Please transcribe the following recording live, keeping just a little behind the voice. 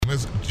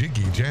famous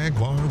Jiggy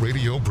Jaguar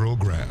radio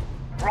program.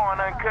 Raw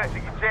and uncut,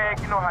 Jiggy Jag,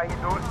 you know how you do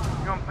it. You know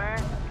what I'm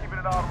saying? Keeping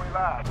it all the way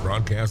live.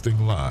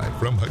 Broadcasting live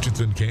from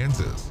Hutchinson,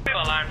 Kansas.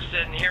 Well, I'm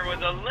sitting here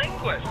with a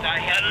linguist. I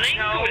had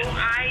no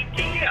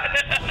idea.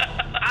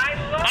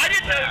 I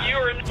didn't know you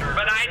were,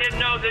 but I didn't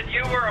know that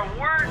you were a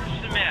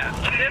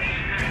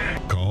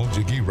wordsmith. Call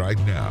Jiggy right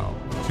now.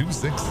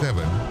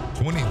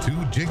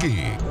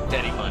 267-22-JIGGY.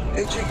 Daddy fun.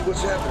 Hey, Jiggy,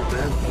 what's happening,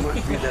 man?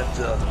 Reminds me of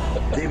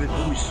that David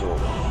Bowie song.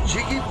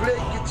 Jiggy play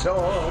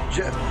guitar.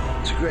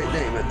 It's a great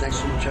name, man. Thanks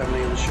so much for having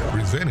me on the show.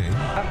 Presenting.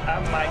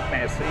 I'm Mike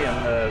Massey,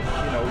 and,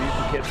 you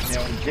can catch me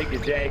on Jiggy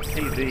Jag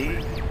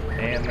TV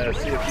and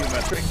see a few of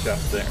my trick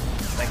shots there.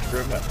 Thank you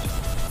very much.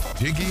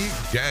 Jiggy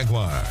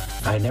Jaguar.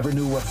 I never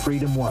knew what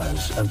freedom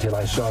was until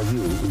I saw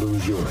you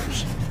lose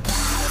yours.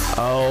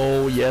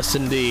 Oh, yes,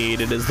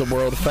 indeed. It is the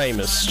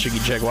world-famous Jiggy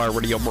Jaguar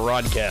radio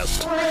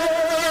broadcast.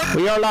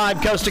 We are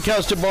live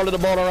coast-to-coast and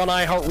border-to-border on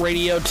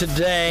iHeartRadio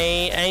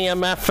today,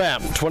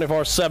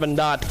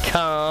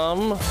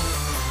 AMFM247.com.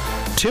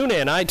 Tune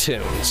in,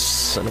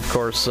 iTunes, and, of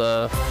course,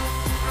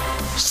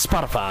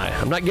 Spotify.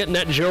 I'm not getting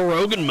that Joe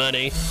Rogan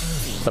money,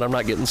 but I'm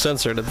not getting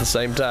censored at the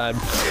same time.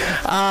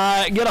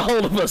 Get a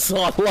hold of us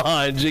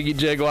online,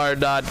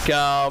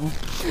 JiggyJaguar.com.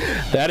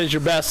 That is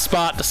your best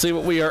spot to see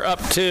what we are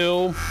up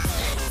to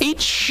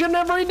each and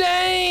every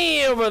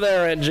day over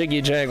there at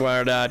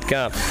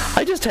JiggyJaguar.com.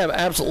 I just have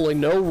absolutely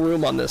no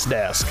room on this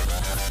desk.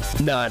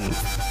 None.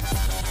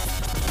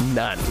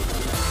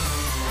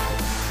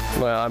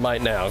 Well, I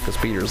might now because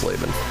Peter's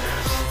leaving.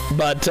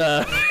 But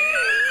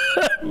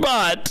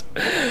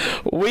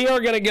we are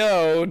going to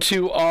go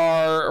to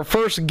our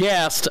first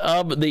guest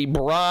of the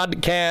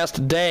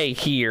broadcast day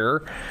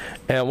here,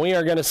 and we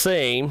are going to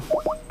see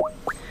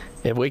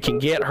if we can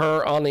get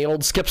her on the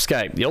old Skip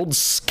Skype. The old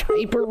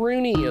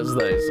Skype-a-rooney, as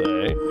they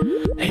say.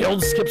 The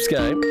old Skip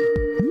Skype.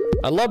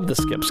 I love the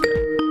Skip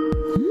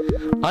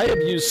Skype. I have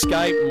used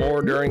Skype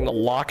more during the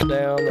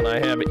lockdown than I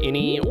have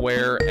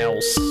anywhere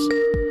else.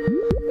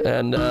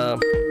 And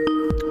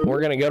we're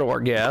going to go to our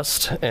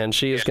guest, and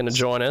she is going to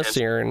join us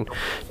here in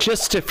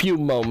just a few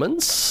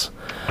moments.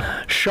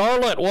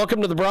 Charlotte,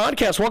 welcome to the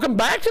broadcast. Welcome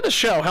back to the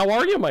show. How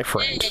are you, my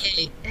friend?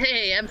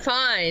 Hey, I'm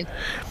fine.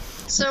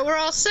 So we're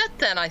all set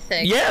then, I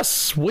think.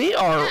 Yes, we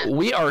are.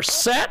 We are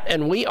set,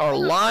 and we are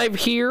live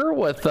here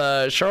with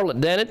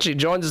Charlotte Dennett. She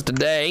joins us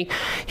today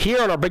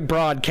here on our big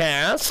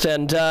broadcast,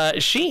 and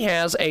she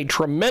has a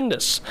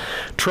tremendous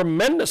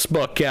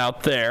book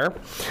out there.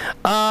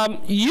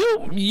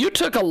 You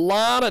took a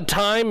lot of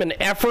time and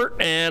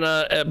effort and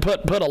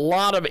put a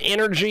lot of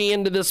energy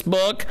into this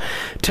book.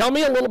 Tell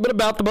me a little bit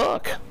about the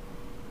book.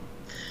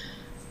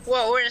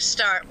 Well, where to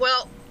start?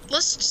 Well,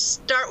 let's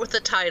start with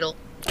the title.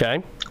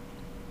 Okay.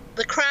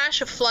 The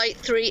Crash of Flight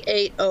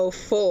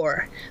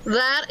 3804.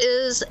 That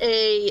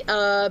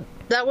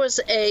was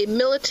a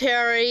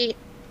military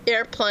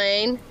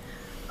airplane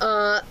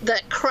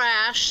that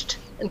crashed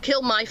and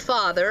killed my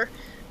father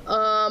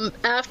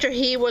after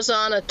he was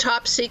on a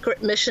top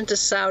secret mission to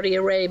Saudi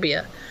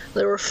Arabia.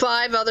 There were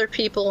 5 other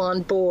people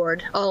on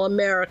board, all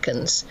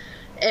Americans,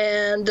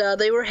 and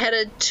they were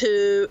headed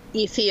to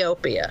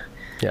Ethiopia.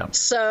 Yeah.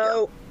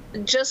 So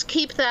just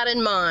keep that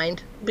in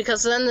mind,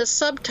 because then the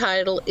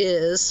subtitle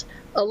is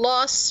A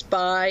Lost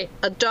Spy,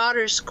 A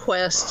Daughter's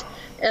Quest,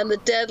 and the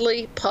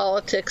Deadly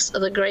Politics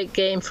of the Great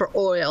Game for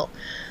Oil.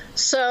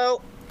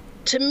 So,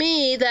 to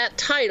me, that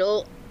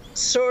title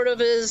sort of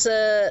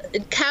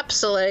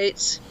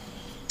encapsulates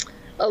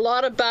a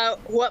lot about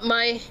what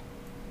my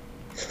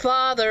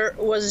father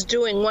was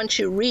doing. Once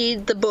you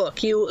read the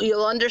book,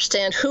 you'll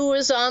understand who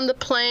was on the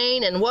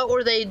plane and what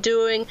were they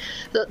doing.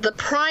 The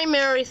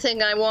primary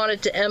thing I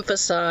wanted to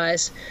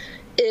emphasize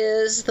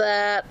is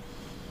that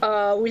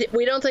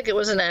we don't think it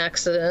was an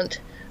accident.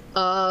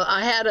 My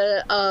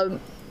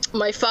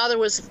father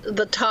was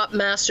the top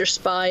master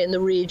spy in the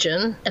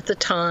region at the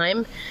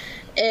time,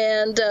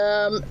 and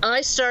I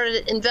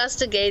started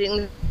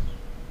investigating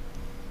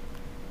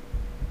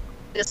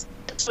this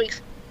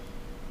week.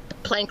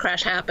 Plane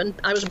crash happened.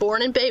 I was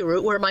born in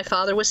Beirut, where my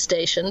father was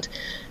stationed,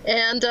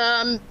 and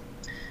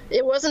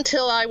it wasn't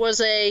until I was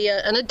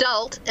an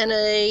adult and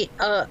a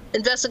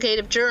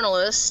investigative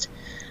journalist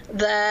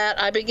that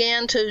I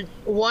began to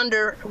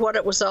wonder what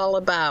it was all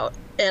about.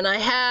 And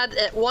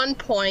at one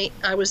point,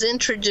 I was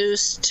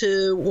introduced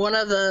to one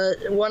of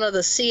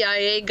the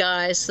CIA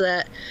guys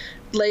that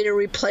later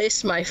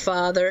replaced my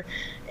father.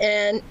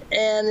 And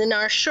in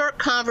our short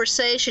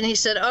conversation, he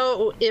said,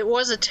 "Oh, it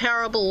was a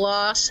terrible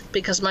loss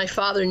because my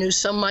father knew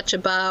so much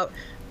about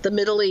the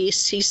Middle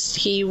East.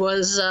 He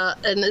was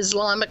an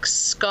Islamic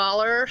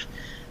scholar,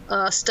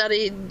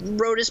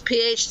 wrote his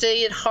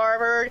PhD at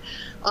Harvard,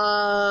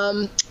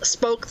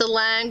 spoke the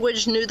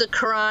language, knew the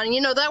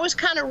Quran. That was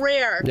kind of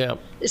rare. Yeah.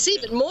 It's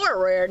even more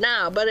rare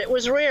now, but it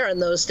was rare in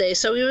those days.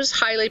 So he was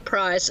highly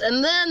prized."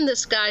 And then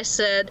this guy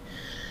said,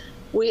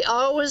 "We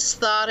always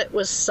thought it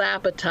was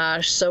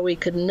sabotage, so we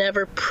could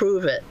never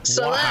prove it."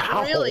 So Wow.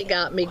 That really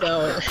got me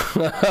going.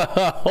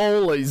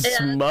 Holy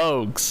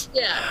smokes.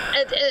 Yeah.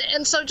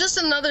 And so just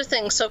another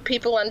thing so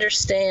people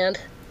understand.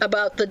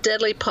 about the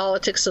deadly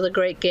politics of the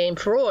great game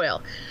for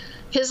oil.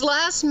 His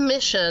last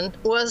mission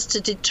was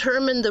to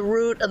determine the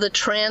route of the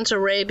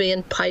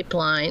Trans-Arabian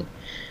pipeline.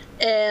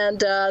 And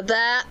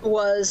that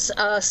was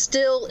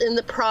still in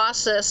the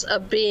process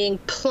of being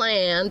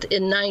planned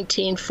in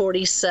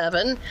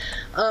 1947.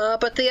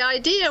 But the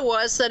idea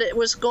was that it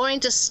was going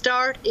to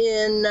start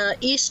in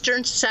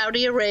eastern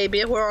Saudi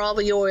Arabia, where all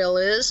the oil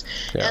is,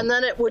 and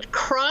then it would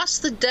cross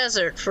the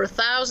desert for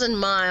 1,000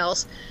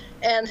 miles.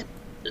 And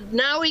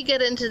now we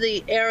get into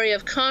the area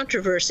of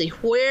controversy.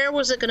 Where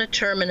was it going to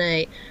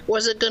terminate?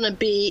 Was it going to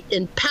be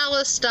in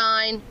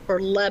Palestine or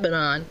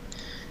Lebanon?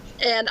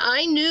 And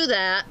I knew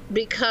that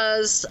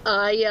because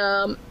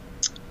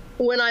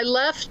when I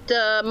left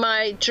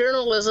my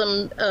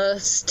journalism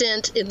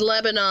stint in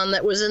Lebanon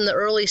that was in the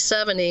early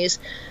 70s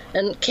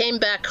and came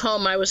back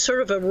home, I was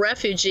sort of a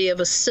refugee of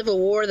a civil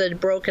war that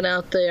had broken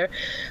out there.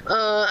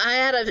 I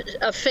had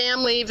a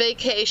family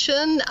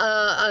vacation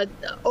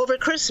over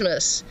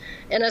Christmas.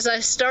 And as I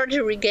started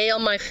to regale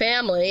my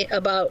family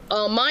about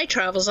all my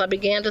travels, I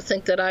began to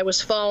think that I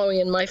was following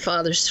in my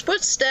father's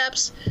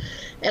footsteps.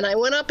 And I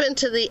went up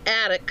into the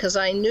attic because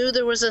I knew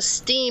there was a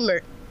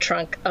steamer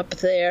trunk up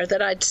there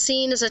that I'd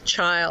seen as a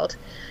child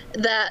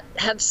that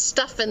had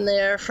stuff in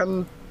there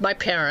from my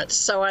parents.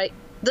 So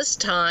this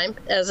time,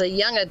 as a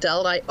young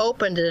adult, I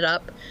opened it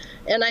up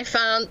and I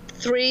found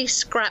 3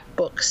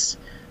 scrapbooks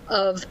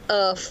of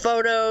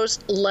photos,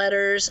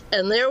 letters,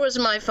 and there was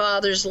my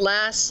father's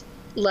last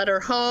letter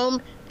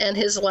home and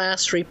his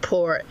last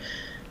report.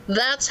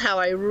 That's how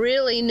I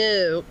really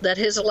knew that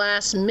his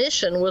last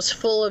mission was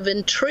full of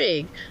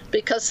intrigue.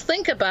 Because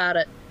think about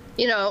it,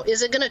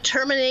 is it going to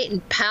terminate in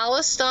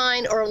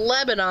Palestine or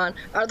Lebanon?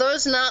 Are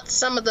those not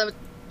some of the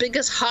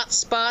biggest hot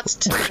spots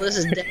to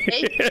this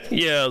day?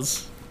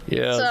 Yes.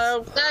 Yes.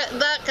 So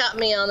that got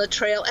me on the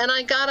trail, and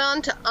I got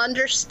on to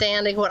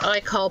understanding what I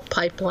call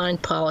pipeline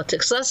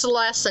politics. That's the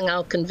last thing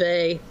I'll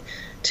convey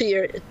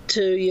to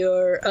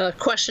your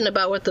question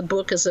about what the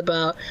book is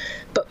about.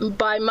 But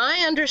by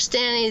my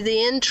understanding of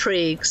the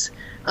intrigues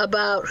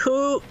about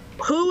who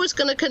was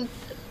going to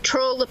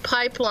control the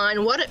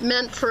pipeline, what it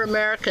meant for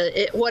America,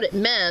 what it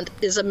meant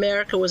is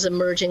America was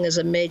emerging as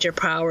a major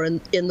power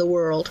in the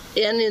world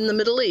and in the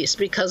Middle East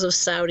because of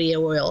Saudi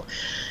oil.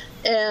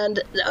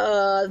 And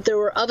there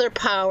were other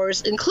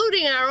powers,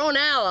 including our own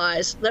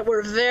allies, that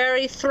were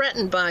very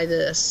threatened by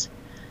this.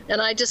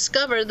 And I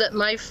discovered that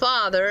my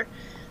father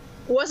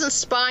wasn't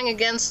spying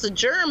against the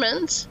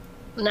Germans.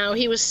 Now,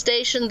 he was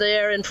stationed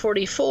there in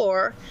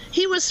 1944.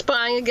 He was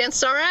spying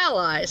against our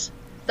allies.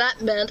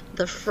 That meant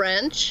the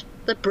French,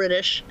 the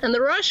British, and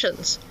the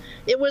Russians.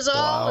 It was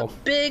all a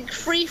big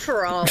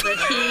free-for-all that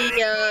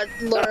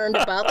he learned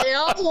about. They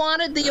all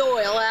wanted the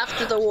oil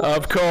after the war.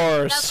 Of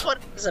course. That's what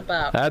it was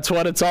about. That's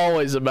what it's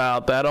always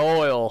about, that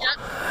oil.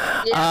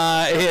 Yeah.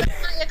 I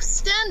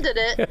extended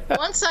it.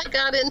 Once I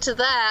got into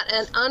that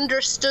and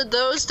understood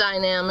those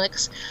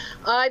dynamics,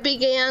 I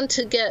began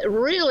to get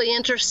really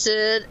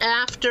interested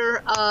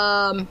after,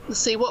 after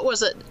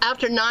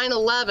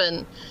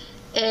 9/11.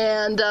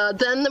 And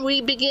then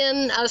we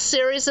begin a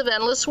series of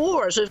endless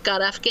wars. We've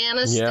got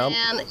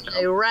Afghanistan,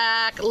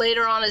 Iraq,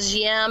 later on is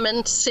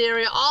Yemen,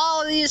 Syria.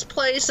 All of these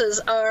places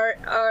are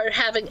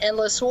having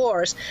endless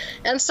wars.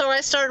 And so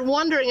I started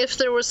wondering if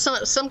there was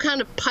some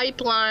kind of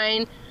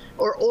pipeline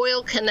or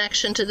oil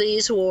connection to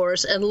these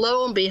wars. And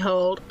lo and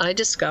behold, I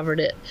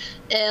discovered it.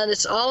 And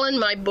it's all in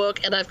my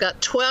book. And I've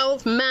got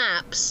 12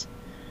 maps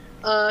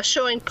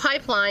showing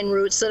pipeline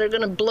routes that are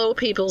going to blow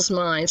people's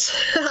minds.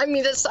 I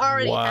mean, it's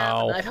already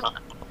happened.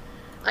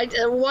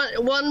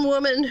 One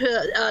woman,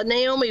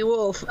 Naomi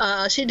Wolf,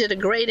 she did a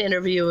great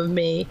interview of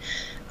me.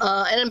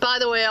 And by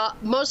the way,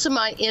 most of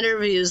my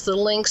interviews, the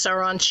links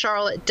are on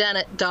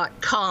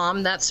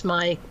charlottedennett.com. That's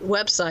my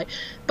website.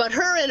 But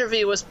her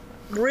interview was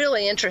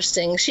really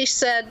interesting. She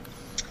said,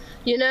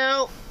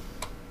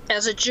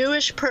 as a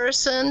Jewish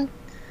person,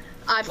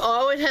 I've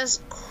always had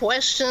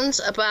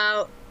questions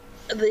about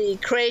the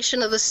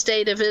creation of the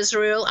State of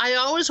Israel. I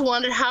always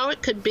wondered how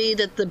it could be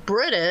that the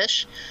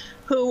British,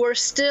 who were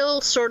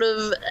still sort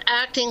of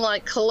acting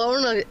like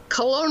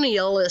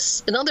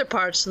colonialists in other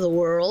parts of the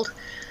world,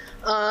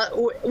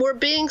 were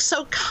being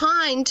so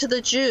kind to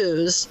the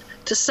Jews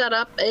to set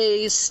up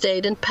a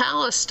state in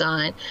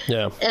Palestine.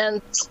 Yeah.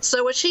 And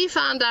so what she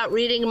found out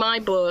reading my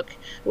book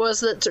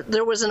was that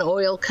there was an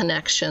oil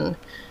connection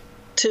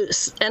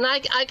and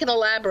I can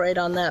elaborate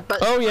on that.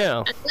 But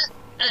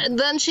and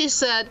then she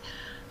said,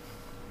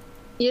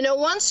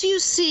 once you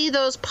see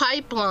those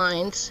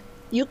pipelines,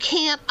 you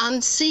can't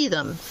unsee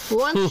them.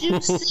 Once you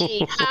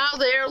see how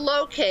they're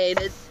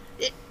located,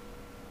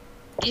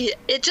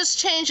 it just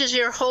changes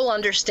your whole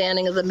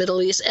understanding of the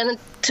Middle East. And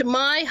to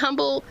my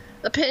humble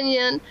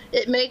opinion,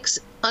 it makes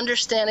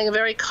understanding a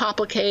very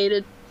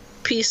complicated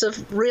piece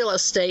of real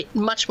estate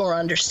much more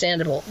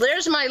understandable.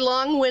 There's my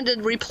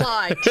long-winded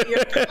reply to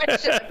your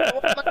question.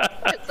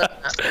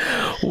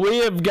 We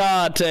have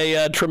got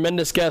a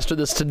tremendous guest with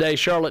us today.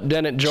 Charlotte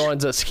Dennett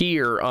joins us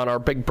here on our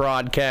big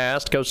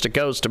broadcast, coast to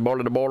coast and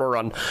border to border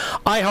on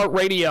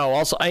iHeartRadio,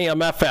 also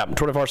AM/FM,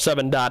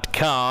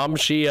 247.com.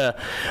 She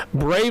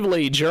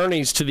bravely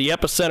journeys to the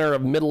epicenter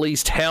of Middle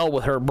East hell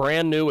with her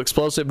brand new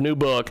explosive new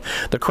book,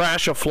 The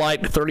Crash of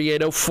Flight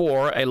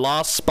 3804, A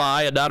Lost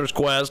Spy, A Daughter's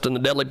Quest, and the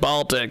Deadly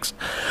Politics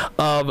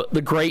of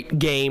the Great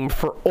Game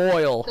for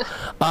Oil.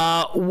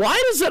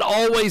 Why does it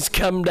always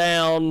come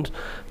down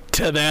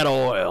to that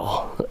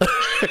oil?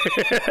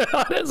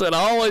 Why does it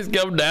always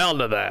come down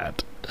to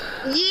that?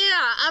 Yeah,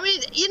 I mean,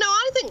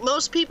 I think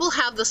most people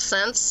have the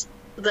sense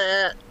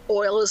that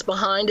oil is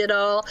behind it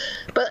all,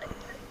 but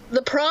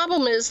the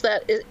problem is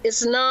that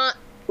it's not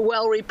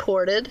well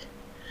reported.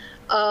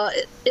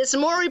 It's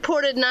more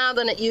reported now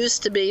than it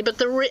used to be, but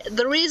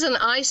the reason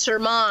I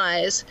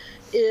surmise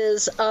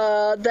is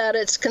that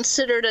it's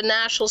considered a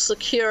national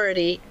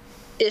security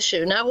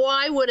issue. Now,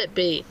 why would it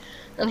be?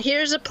 And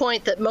here's a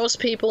point that most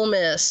people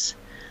miss.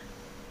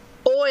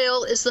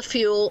 Oil is the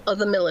fuel of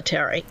the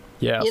military.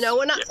 Yes.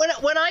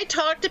 When I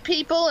talk to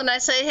people and I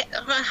say, hey,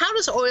 how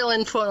does oil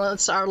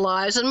influence our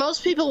lives? And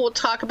most people will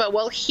talk about,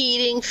 well,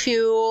 heating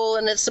fuel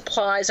and it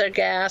supplies our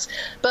gas.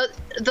 But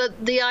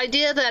the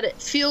idea that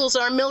it fuels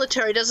our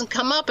military doesn't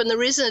come up. And the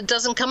reason it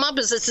doesn't come up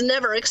is it's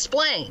never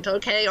explained,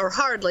 okay, or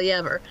hardly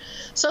ever.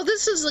 So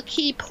this is the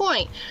key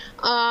point.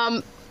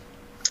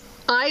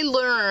 I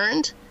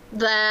learned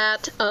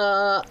that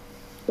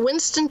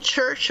Winston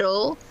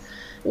Churchill,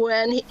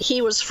 when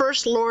he was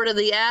First Lord of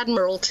the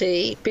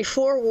Admiralty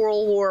before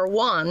World War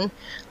I,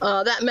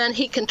 that meant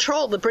he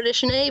controlled the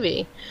British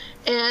Navy.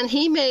 And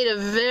he made a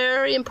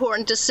very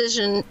important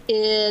decision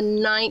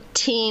in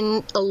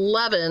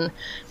 1911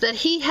 that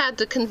he had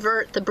to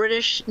convert the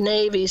British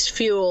Navy's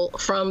fuel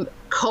from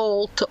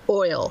coal to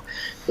oil.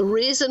 The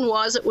reason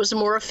was it was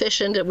more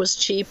efficient, it was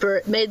cheaper,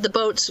 it made the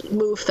boats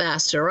move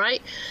faster,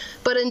 right?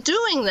 But in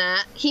doing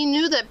that, he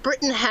knew that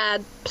Britain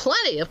had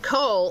plenty of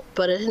coal,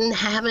 but it didn't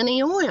have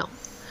any oil.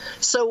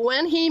 So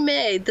when he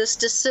made this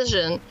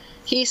decision,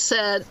 he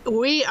said,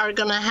 we are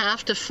going to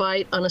have to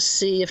fight on a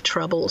sea of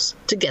troubles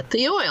to get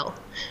the oil.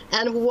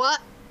 And what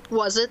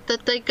was it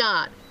that they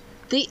got?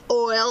 The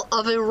oil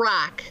of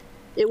Iraq.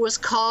 It was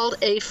called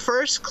a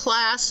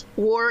first-class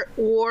war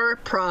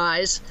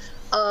prize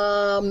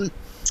during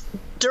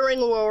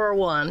World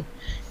War I.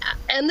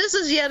 And this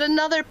is yet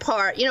another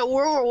part. World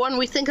War I,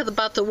 we think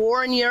about the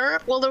war in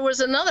Europe. Well, there was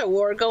another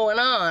war going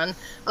on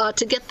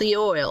to get the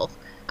oil.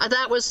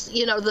 That was,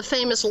 the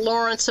famous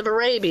Lawrence of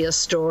Arabia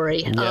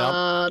story,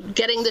 Yep.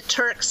 Getting the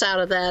Turks out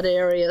of that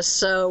area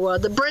so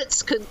the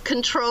Brits could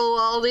control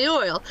all the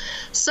oil.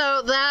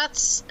 So that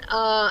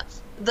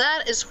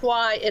is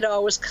why it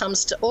always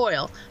comes to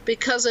oil,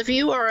 because if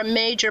you are a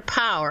major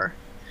power,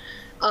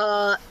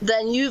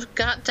 then you've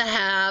got to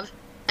have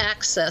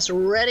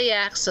ready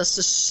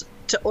access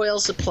to oil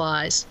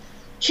supplies.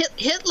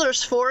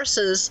 Hitler's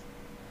forces,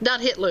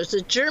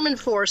 the German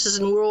forces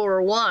in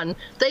World War I,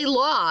 they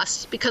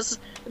lost because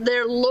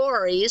their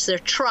lorries, their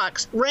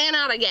trucks, ran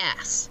out of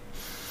gas.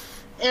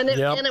 And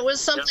it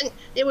was something,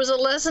 it was a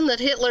lesson that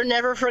Hitler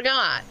never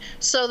forgot.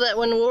 So that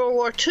when World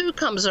War II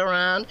comes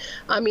around,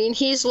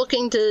 he's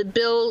looking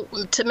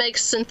to make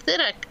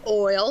synthetic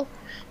oil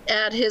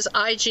at his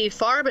IG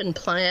Farben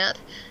plant.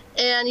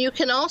 And you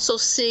can also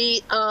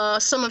see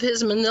some of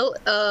his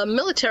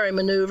military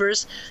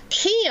maneuvers.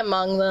 Key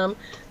among them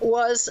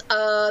was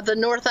the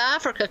North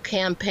Africa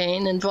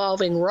campaign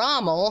involving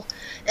Rommel.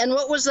 And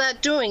what was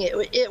that doing?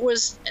 It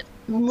was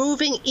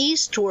moving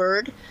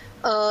eastward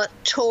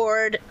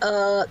toward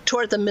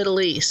the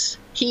Middle East.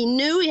 He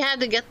knew he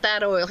had to get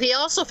that oil. He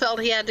also felt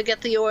he had to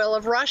get the oil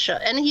of Russia,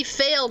 and he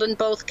failed in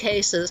both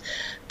cases.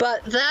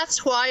 But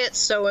that's why it's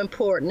so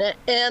important.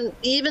 And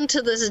even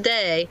to this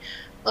day,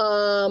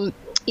 until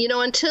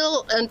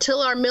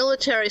our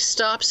military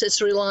stops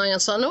its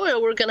reliance on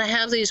oil, we're going to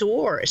have these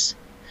wars.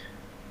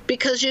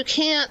 Because you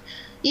can't,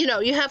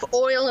 you have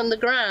oil in the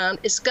ground,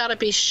 it's got to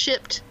be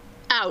shipped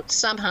out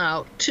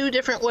somehow, two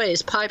different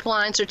ways,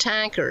 pipelines or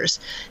tankers.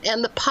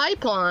 And the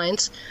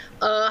pipelines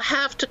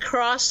have to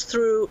cross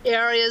through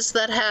areas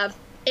that have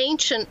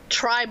ancient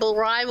tribal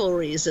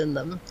rivalries in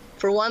them,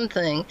 for one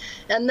thing.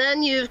 And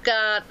then you've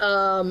got,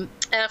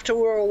 after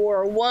World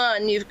War I,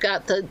 you've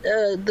got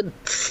the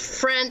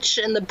French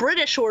and the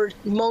British were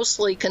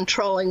mostly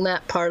controlling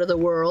that part of the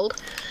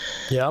world.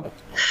 Yep.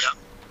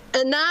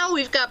 And now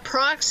we've got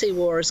proxy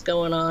wars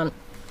going on.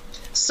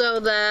 So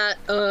that,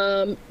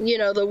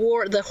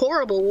 the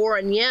horrible war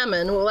in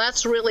Yemen, well,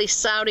 that's really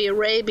Saudi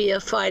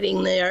Arabia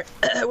fighting there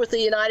with the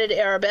United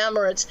Arab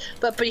Emirates.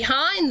 But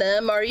behind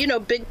them are,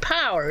 big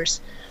powers.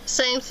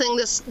 Same thing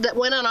that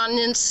went on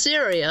in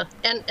Syria.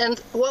 And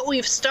what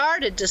we've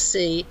started to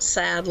see,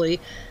 sadly,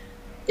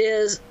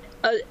 is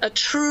a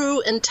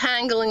true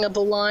entangling of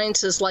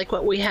alliances like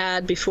what we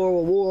had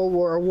before World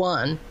War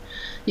I.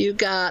 You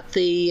got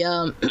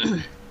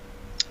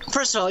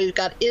first of all, you've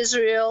got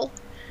Israel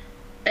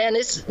and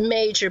its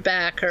major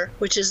backer,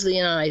 which is the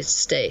United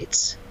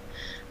States.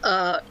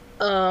 And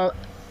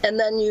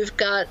then you've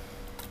got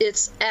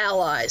its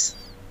allies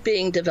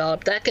being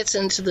developed. That gets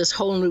into this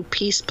whole new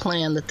peace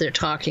plan that they're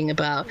talking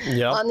about.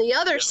 Yep. On the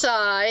other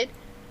side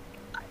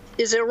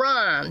is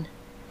Iran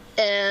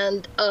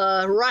and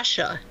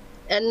Russia,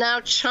 and now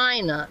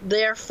China.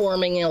 They're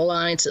forming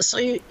alliances. So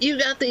you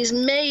got these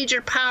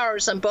major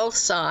powers on both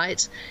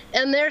sides,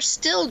 and they're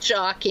still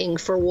jockeying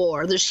for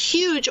war. There's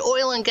huge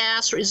oil and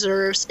gas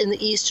reserves in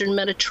the Eastern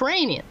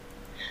Mediterranean.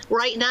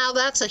 Right now,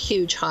 that's a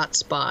huge hot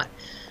spot.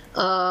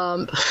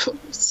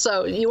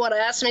 So you want to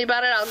ask me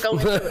about it? I'll go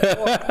into it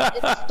more.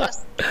 It's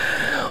just...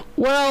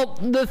 Well,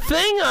 the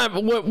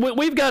thing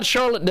we've got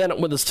Charlotte Dennett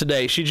with us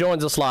today. She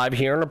joins us live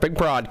here on a big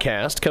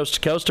broadcast, coast to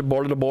coast and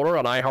border to border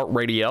on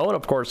iHeartRadio, and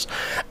of course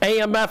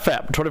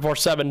AM/FM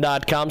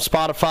 247.com,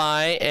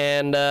 Spotify,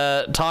 and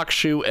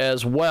TalkShoe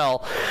as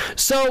well.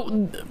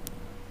 So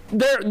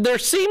there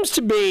seems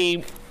to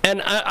be,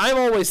 and I've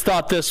always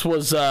thought this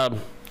was.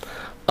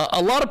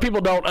 A lot of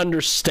people don't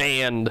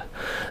understand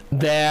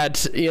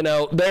that,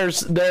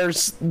 there's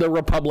the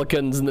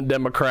Republicans and the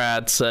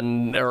Democrats,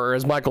 or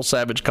as Michael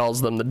Savage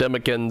calls them, the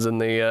Democrats and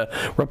the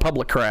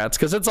Republicrats,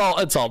 because it's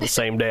all the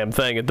same damn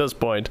thing at this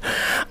point.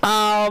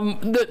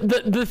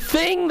 The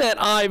thing that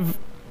I've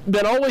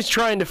been always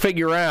trying to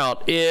figure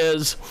out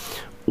is,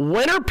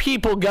 when are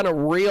people going to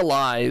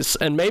realize,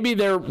 and maybe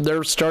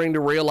they're starting to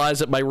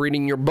realize it by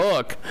reading your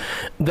book,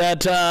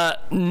 that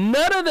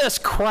none of this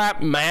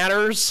crap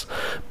matters,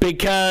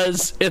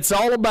 because it's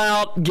all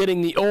about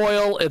getting the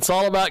oil, it's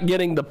all about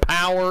getting the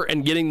power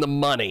and getting the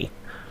money.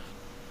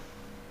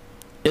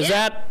 Is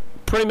that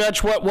pretty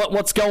much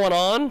what's going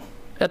on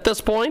at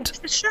this point?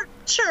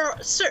 Sure.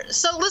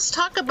 So let's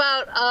talk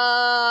about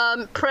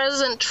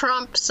President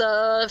Trump's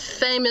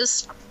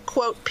famous,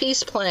 quote,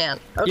 peace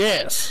plan. Okay?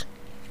 Yes.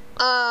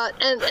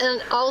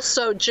 And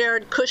also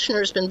Jared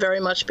Kushner's been very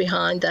much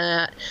behind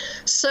that.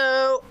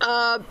 So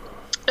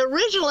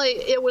originally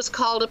it was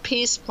called a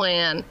peace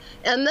plan,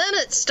 and then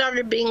it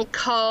started being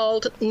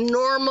called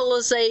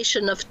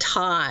normalization of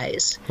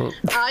ties.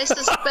 I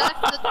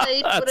suspect that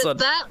they put it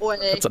that way.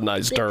 That's a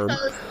nice term.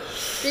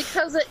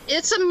 Because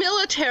it's a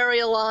military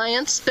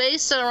alliance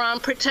based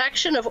around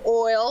protection of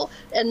oil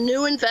and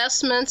new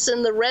investments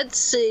in the Red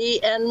Sea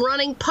and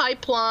running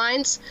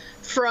pipelines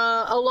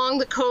along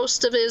the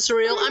coast of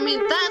Israel. I mean,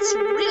 that's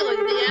really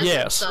the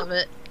essence of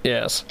it.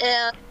 Yes.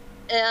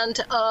 And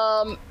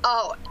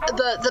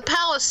the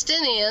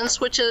Palestinians,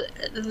 which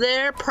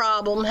their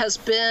problem has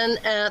been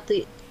at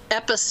the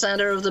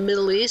epicenter of the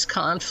Middle East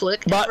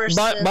conflict. By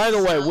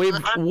the way,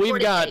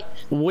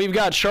 we've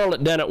got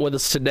Charlotte Dennett with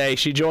us today.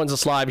 She joins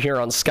us live here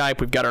on Skype.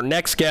 We've got our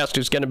next guest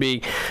who's going to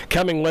be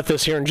coming with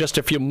us here in just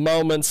a few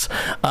moments.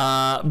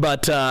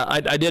 But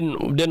I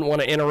didn't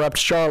want to interrupt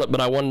Charlotte,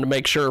 but I wanted to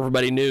make sure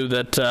everybody knew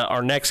that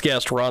our next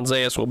guest, Ron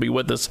Zayas, will be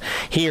with us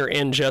here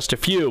in just a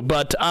few.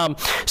 But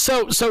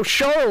so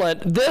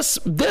Charlotte, this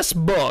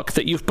book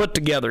that you've put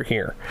together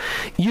here,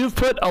 you've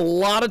put a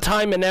lot of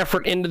time and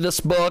effort into this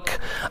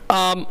book.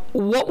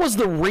 What was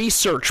the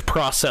research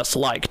process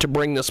like to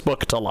bring this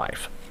book to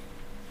life?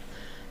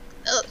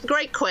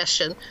 Great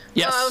question.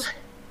 Yes.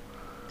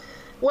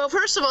 Well,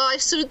 first of all, I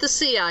sued the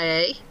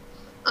CIA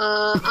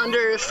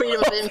under Freedom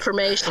of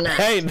Information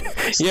Act. Hey,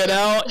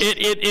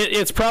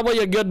 it's probably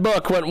a good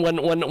book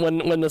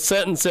when the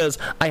sentence says,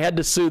 "I had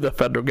to sue the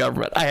federal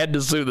government. I had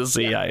to sue the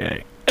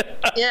CIA."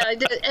 Yeah, I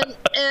did,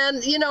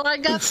 and I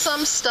got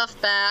some stuff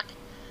back,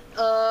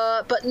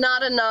 but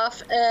not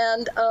enough,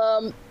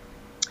 and.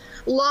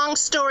 Long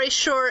story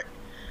short,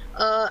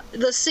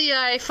 the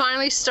CIA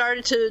finally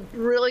started to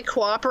really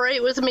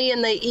cooperate with me,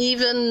 and they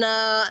even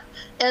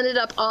ended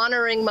up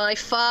honoring my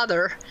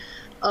father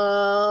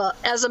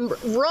as a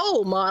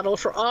role model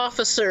for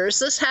officers.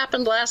 This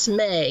happened last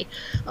May.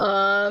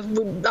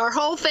 Our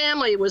whole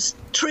family was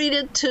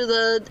treated to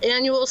the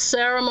annual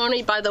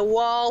ceremony by the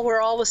wall where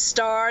all the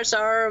stars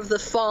are of the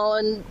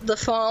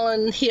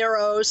fallen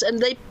heroes, and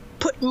they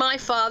put my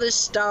father's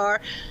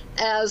star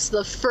as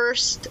the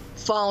first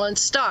fallen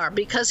star,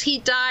 because he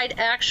died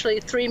actually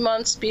 3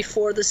 months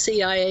before the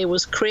CIA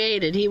was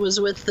created. He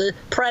was with the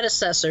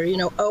predecessor,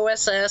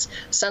 OSS,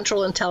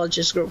 Central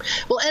Intelligence Group.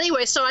 Well,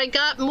 anyway, so I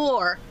got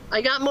more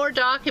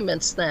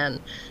documents then,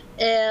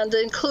 and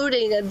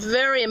including a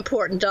very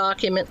important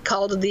document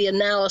called The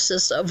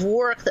Analysis of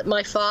Work that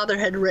my father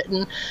had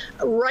written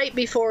right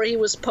before he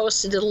was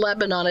posted to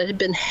Lebanon. It had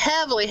been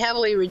heavily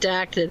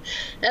redacted.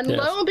 And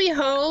lo and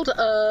behold,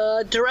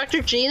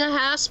 Director Gina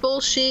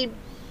Haspel, she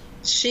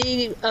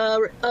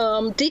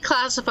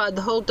declassified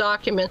the whole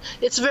document.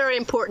 It's very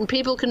important.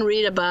 People can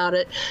read about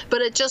it,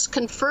 but it just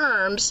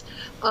confirms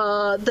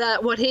that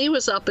what he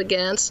was up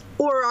against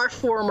were our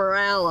former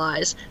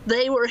allies.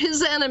 They were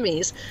his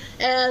enemies.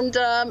 And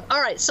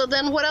all right, so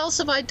then what else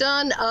have I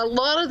done? A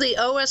lot of the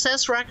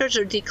OSS records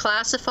are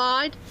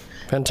declassified.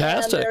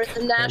 Fantastic. And they're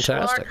in the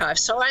National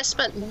Archives. So I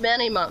spent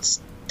many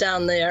months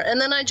down there. And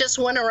then I just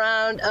went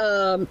around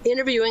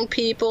interviewing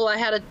people. I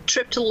had a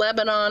trip to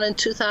Lebanon in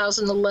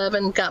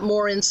 2011, got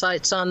more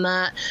insights on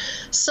that.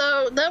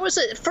 So that was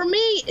it. For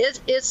me,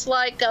 it's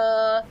like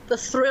the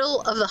thrill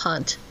of the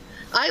hunt.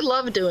 I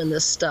love doing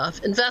this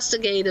stuff.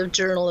 Investigative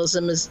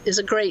journalism is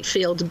a great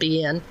field to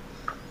be in.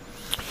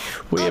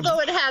 Although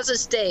it has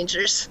its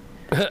dangers.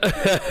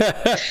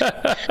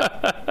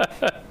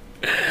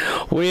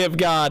 We have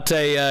got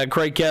a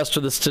great guest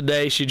with us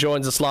today. She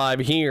joins us live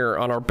here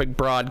on our big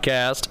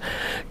broadcast,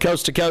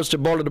 coast to coast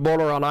and border to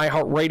border on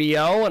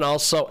iHeartRadio and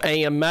also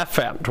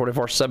AM/FM,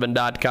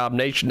 247.com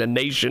Nation and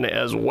Nation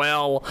as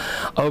well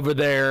over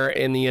there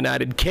in the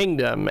United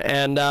Kingdom.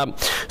 And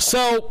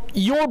so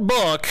your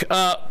book,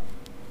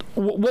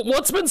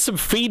 what's been some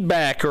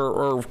feedback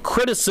or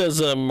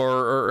criticism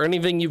or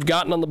anything you've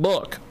gotten on the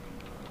book?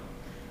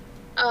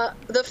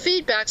 The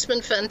feedback's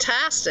been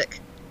fantastic.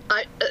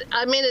 I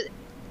mean,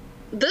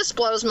 this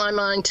blows my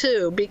mind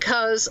too,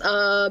 because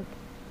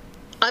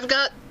I've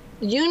got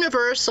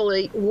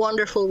universally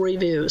wonderful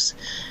reviews,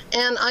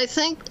 and I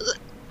think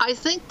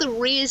the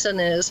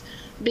reason is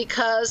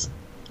because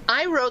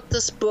I wrote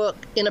this book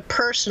in a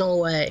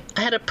personal way.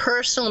 I had a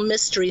personal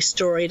mystery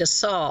story to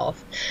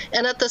solve,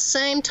 and at the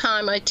same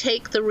time, I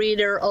take the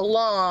reader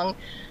along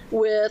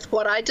with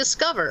what I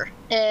discover,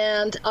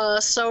 and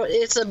so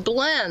it's a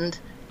blend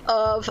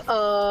of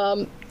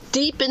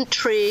deep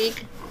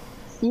intrigue,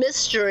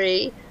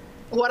 mystery,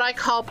 what I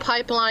call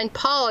pipeline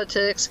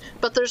politics,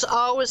 but there's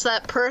always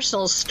that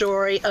personal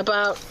story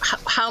about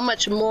how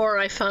much more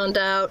I found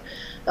out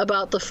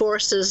about the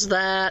forces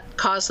that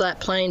caused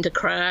that plane to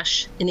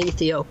crash in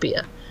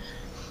Ethiopia.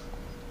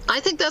 I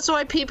think that's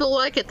why people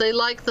like it. They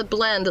like the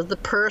blend of the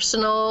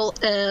personal,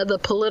 the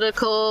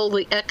political,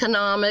 the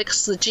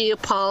economics, the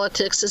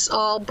geopolitics. It's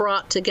all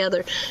brought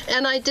together.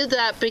 And I did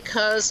that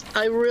because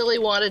I really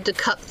wanted to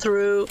cut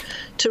through,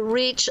 to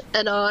reach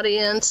an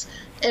audience,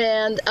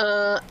 and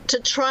to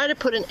try to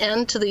put an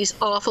end to these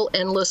awful,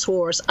 endless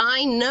wars.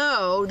 I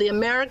know the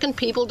American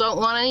people don't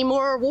want any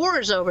more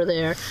wars over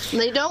there.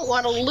 And they don't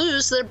want to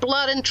lose their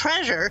blood and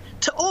treasure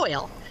to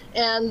oil.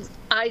 And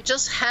I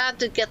just had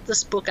to get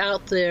this book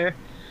out there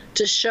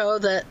to show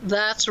that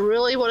that's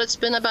really what it's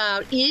been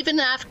about. Even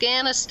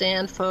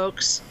Afghanistan,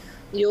 folks.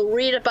 You'll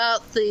read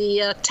about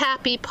the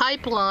Tapi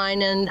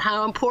pipeline and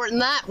how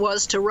important that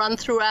was to run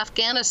through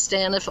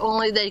Afghanistan if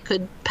only they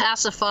could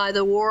pacify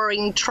the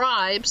warring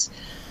tribes.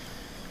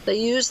 They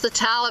used the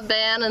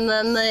Taliban, and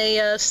then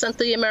they sent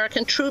the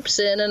American troops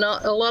in, and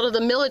a lot of the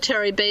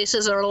military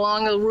bases are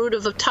along the route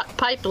of the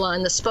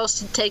pipeline that's supposed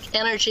to take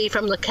energy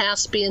from the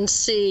Caspian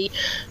Sea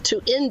to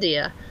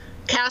India.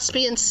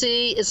 Caspian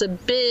Sea is a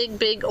big,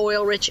 big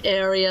oil-rich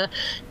area,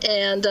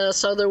 and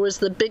so there was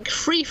the big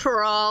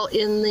free-for-all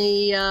in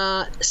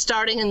the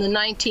starting in the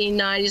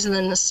 1990s, and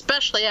then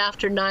especially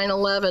after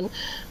 9/11,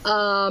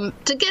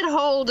 to get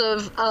hold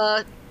of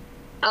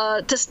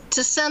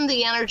to send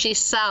the energy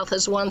south,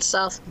 as one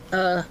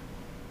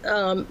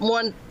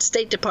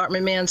State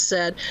Department man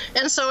said.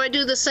 And so I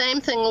do the same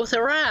thing with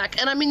Iraq.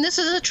 And I mean, this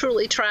is a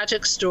truly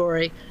tragic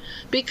story,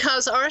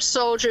 because our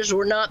soldiers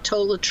were not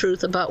told the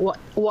truth about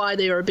why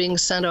they were being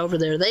sent over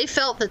there. They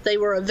felt that they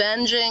were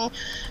avenging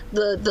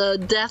the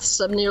deaths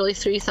of nearly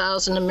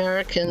 3,000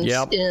 Americans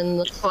in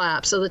the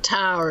collapse of the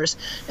towers,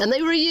 and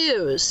they were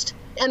used.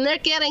 And they're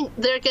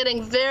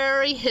getting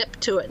very hip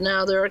to it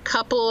now. There are a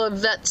couple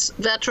of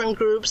veteran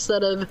groups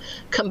that have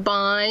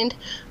combined.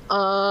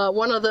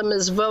 One of them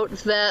is Vote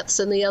Vets,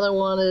 and the other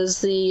one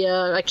is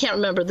the I can't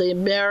remember, the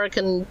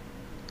American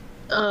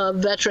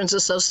Veterans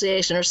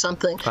Association or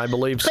something. I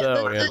believe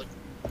so. Yeah.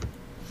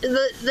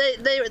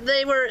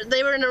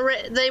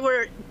 They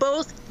were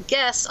both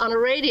guests on a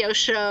radio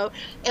show,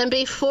 and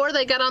before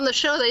they got on the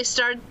show, they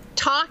started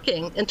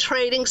talking and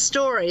trading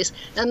stories,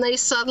 and they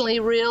suddenly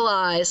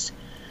realized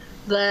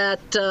that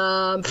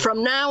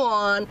from now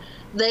on,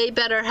 they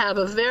better have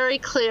a very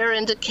clear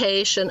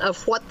indication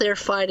of what they're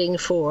fighting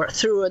for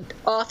through an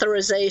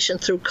authorization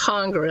through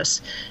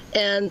Congress.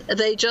 And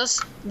they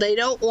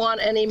don't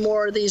want any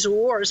more of these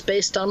wars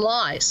based on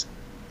lies.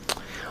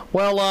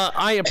 Well,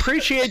 I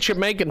appreciate you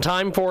making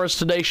time for us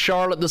today,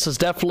 Charlotte. This has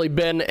definitely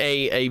been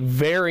a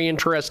very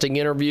interesting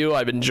interview.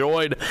 I've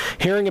enjoyed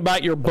hearing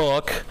about your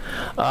book,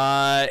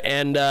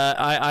 and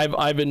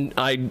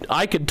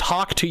I could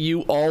talk to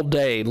you all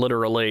day,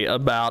 literally,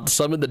 about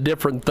some of the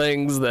different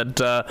things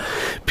that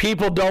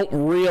people don't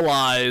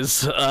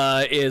realize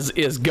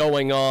is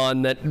going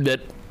on that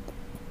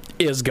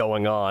is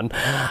going on.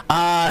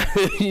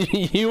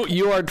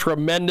 You are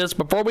tremendous.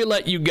 Before we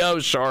let you go,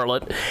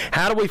 Charlotte,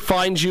 how do we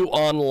find you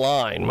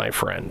online, my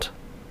friend?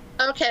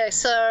 Okay,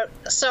 so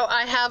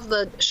I have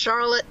the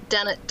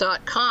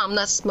charlottedennett.com.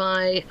 That's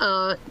my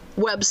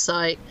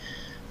website.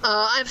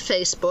 I have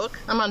Facebook.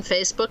 I'm on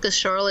Facebook as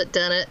Charlotte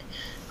Dennett.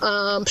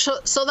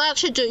 So that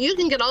should do. You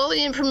can get all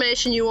the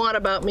information you want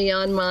about me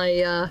on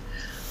my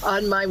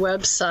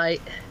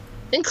website,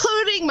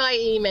 including my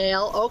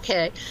email.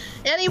 Okay.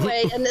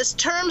 Anyway, in this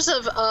terms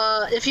of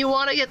if you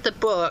want to get the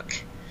book,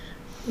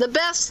 the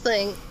best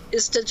thing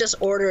is to just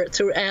order it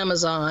through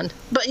Amazon.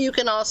 But you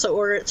can also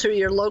order it through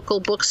your local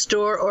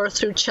bookstore or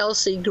through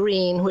Chelsea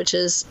Green, which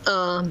is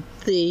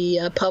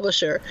the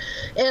publisher.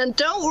 And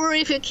don't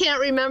worry if you can't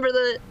remember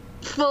the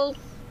full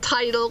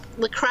title,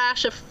 The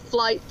Crash of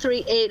Flight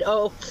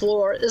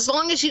 3804. As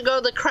long as you go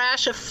The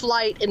Crash of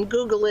Flight and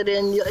Google it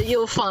in,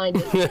 you'll find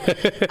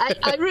it.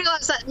 I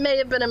realize that may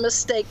have been a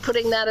mistake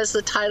putting that as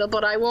the title,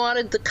 but I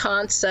wanted the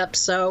concept,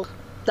 so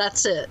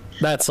that's it.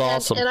 That's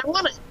awesome. And I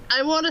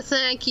want to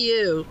thank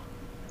you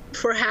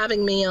for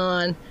having me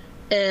on.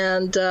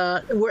 And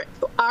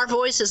our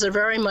voices are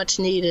very much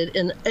needed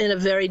in a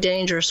very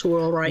dangerous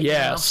world right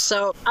now.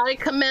 So I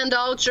commend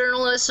all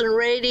journalists and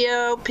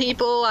radio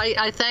people.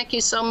 I thank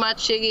you so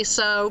much, Jiggy.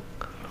 So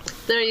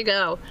there you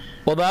go.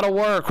 Well, that'll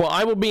work. Well,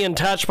 I will be in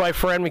touch, my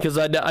friend, because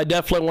I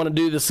definitely want to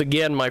do this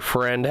again, my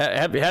friend.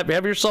 Have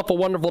yourself a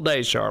wonderful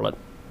day, Charlotte.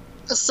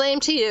 Same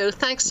to you.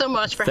 Thanks so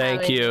much for having me.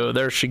 Thank you.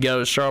 There she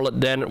goes, Charlotte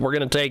Dennett. We're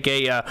going to take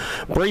a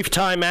brief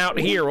time out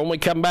here. When we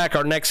come back,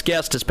 our next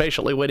guest is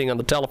patiently waiting on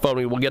the telephone.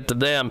 We will get to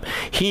them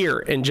here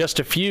in just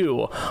a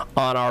few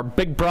on our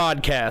big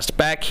broadcast.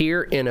 Back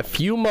here in a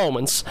few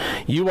moments.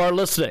 You are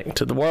listening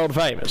to the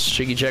world-famous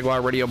Jiggy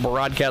Jaguar radio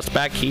broadcast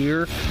back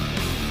here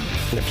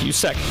in a few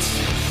seconds.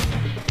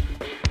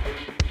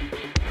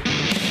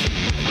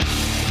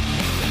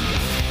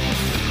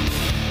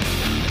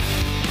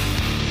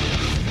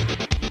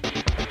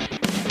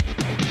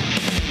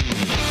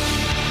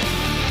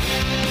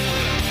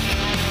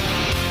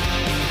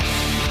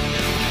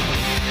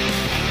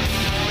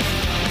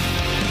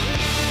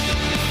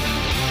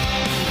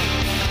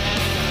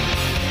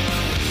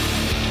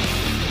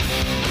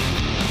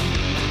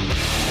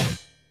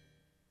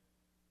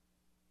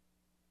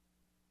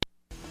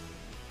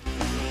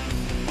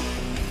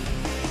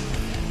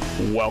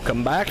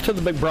 Welcome back to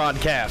the big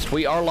broadcast.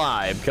 We are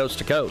live, coast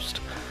to coast,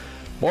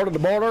 border to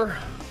border,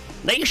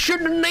 nation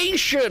to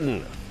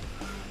nation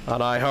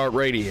on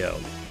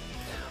iHeartRadio.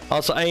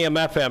 Also,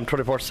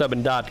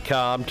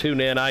 AMFM247.com,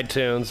 tune in,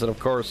 iTunes, and of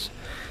course,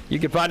 you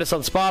can find us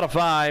on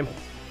Spotify.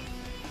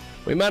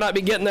 We might not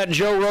be getting that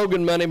Joe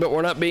Rogan money, but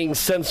we're not being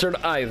censored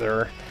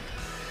either.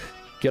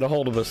 Get a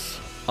hold of us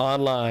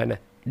online,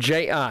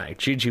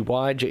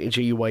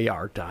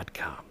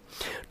 JIGGYJGUAR.com.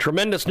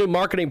 Tremendous new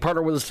marketing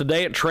partner with us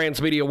today at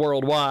Transmedia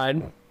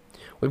Worldwide.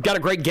 We've got a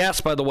great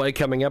guest, by the way,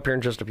 coming up here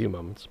in just a few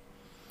moments.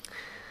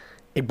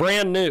 A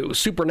brand new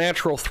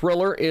supernatural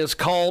thriller is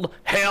called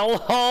Hell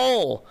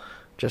Hole.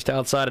 Just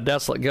outside a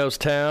desolate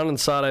ghost town,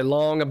 inside a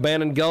long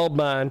abandoned gold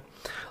mine,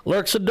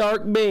 lurks a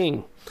dark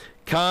being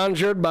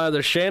conjured by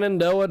the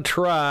Shenandoah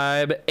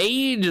tribe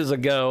ages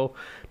ago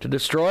to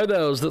destroy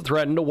those that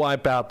threaten to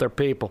wipe out their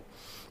people.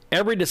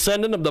 Every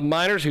descendant of the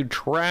miners who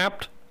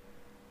trapped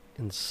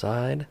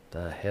inside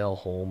the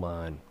hellhole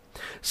mine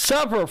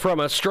suffer from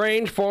a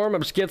strange form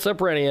of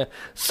schizophrenia.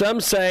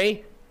 Some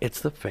say it's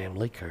the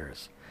family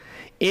curse.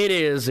 It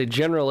is a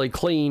generally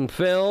clean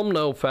film,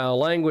 no foul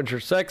language or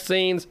sex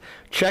scenes.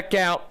 Check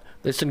out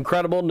this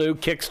incredible new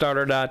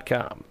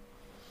Kickstarter.com.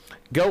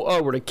 Go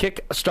over to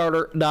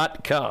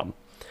Kickstarter.com.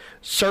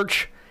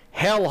 Search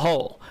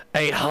Hellhole,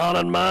 a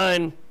haunted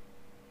mine.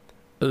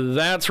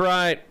 That's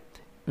right.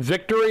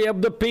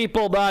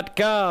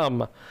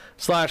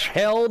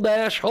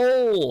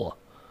 victoryofthepeople.com/hell-hole.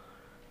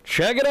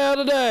 Check it out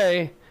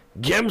today.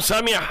 Give them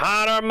some of your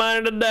hard-earned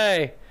money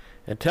today.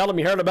 And tell them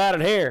you heard about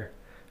it here.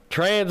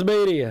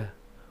 Transmedia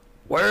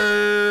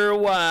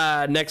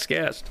Worldwide. Next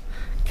guest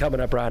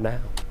coming up right now.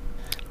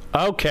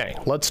 Okay,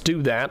 let's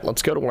do that.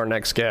 Let's go to our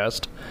next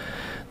guest.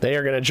 They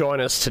are going to join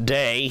us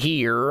today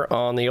here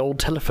on the old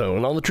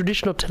telephone, on the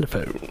traditional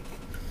telephone.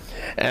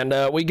 And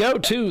we go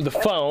to the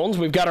phones.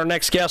 We've got our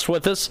next guest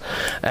with us.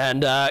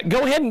 And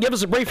go ahead and give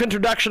us a brief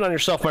introduction on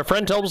yourself, my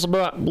friend. Tell us a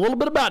little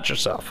bit about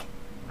yourself.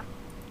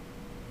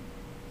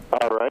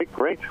 All right,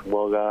 great.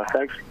 Well,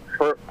 thanks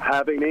for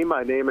having me.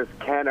 My name is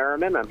Ken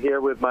Ehrman. I'm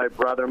here with my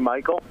brother,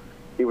 Michael.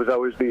 He was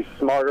always the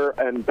smarter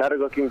and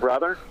better-looking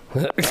brother.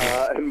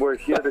 And we're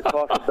here to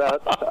talk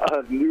about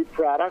a new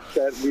product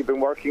that we've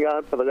been working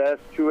on for the last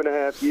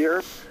 2.5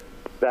 years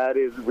that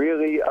is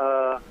really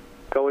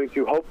going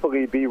to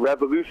hopefully be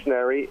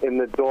revolutionary in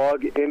the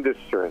dog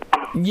industry.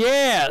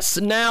 Yes.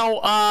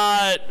 Now,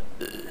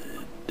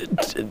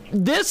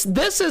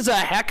 this is a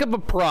heck of a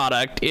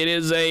product. It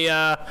is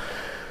a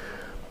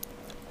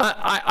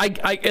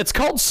it's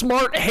called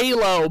Smart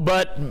Halo,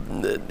 but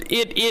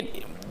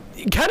it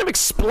kind of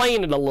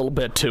explain it a little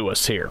bit to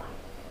us here.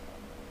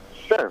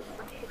 Sure.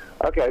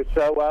 Okay,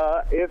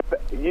 so if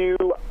you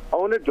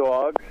own a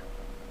dog,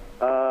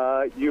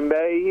 you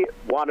may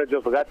want to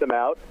just let them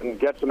out and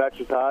get some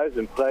exercise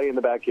and play in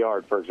the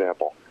backyard, for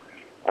example.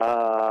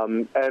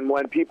 And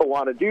when people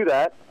want to do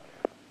that,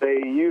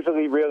 they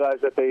usually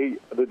realize that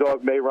the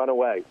dog may run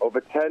away. Over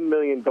 10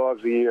 million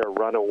dogs a year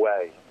run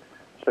away.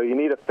 So you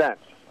need a fence.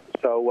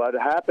 So what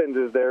happens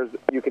is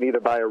you can either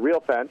buy a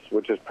real fence,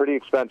 which is pretty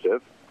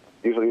expensive.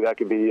 Usually that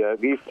can be at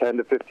least $10,000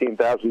 to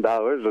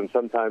 $15,000, and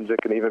sometimes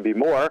it can even be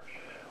more.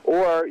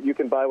 Or you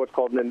can buy what's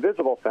called an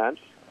invisible fence,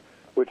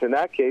 which in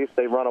that case,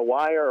 they run a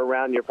wire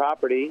around your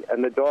property,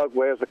 and the dog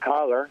wears a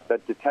collar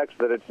that detects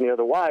that it's near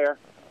the wire,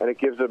 and it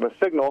gives them a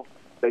signal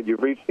that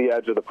you've reached the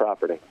edge of the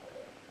property.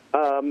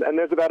 And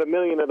there's about 1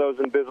 million of those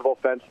invisible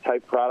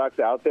fence-type products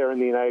out there in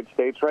the United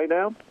States right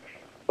now.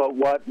 But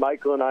what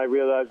Michael and I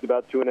realized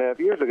about 2.5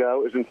 years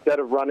ago is instead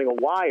of running a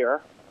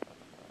wire,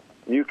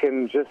 you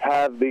can just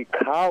have the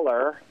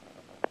collar,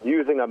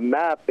 using a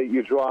map that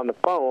you draw on the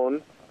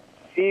phone,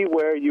 see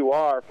where you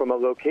are from a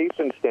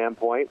location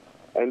standpoint,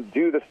 and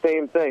do the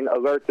same thing,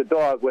 alert the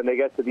dog when they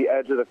get to the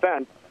edge of the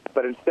fence.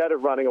 But instead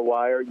of running a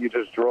wire, you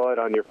just draw it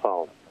on your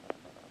phone.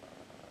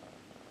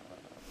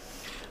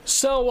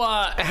 So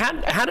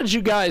how did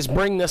you guys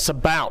bring this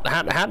about?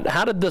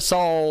 How did this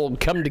all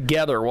come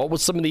together? What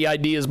was some of the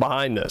ideas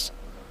behind this?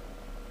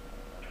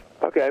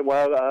 Okay,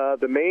 well,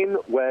 the main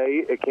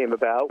way it came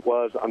about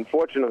was,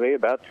 unfortunately,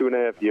 about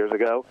 2.5 years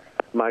ago,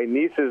 my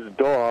niece's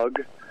dog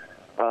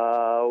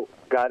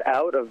got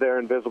out of their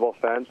invisible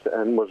fence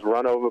and was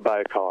run over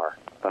by a car.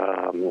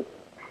 It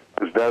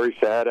was very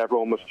sad.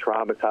 Everyone was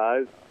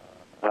traumatized,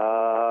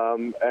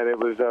 and it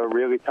was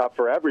really tough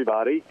for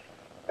everybody.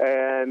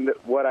 And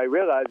what I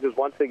realized is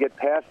once they get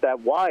past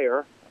that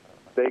wire,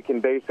 they can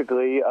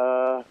basically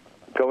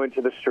go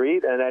into the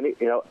street, and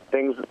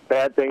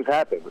bad things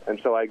happen. And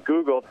so I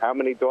Googled how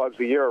many dogs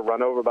a year are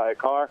run over by a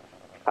car,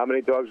 how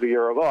many dogs a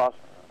year are lost,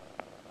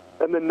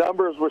 and the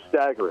numbers were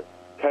staggering.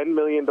 10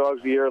 million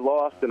dogs a year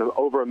lost, and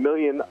over 1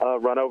 million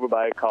run over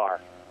by a car.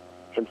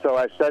 And so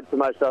I said to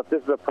myself,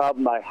 this is a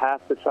problem I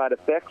have to try to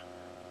fix.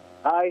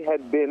 I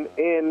had been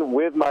in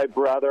with my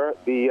brother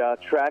the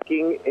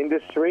tracking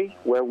industry,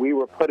 where we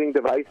were putting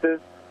devices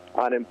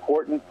on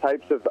important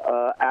types of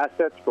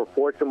assets for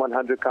Fortune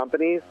 100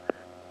 companies,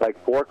 like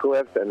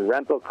forklifts and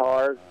rental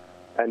cars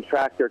and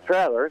tractor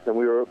trailers. And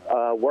we were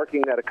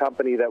working at a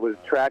company that was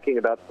tracking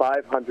about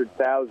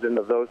 500,000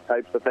 of those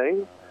types of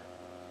things.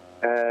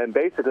 And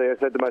basically I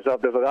said to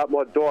myself, there's a lot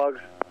more dogs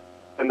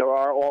than there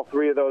are all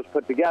three of those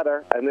put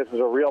together, and this is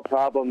a real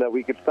problem that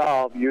we could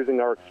solve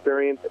using our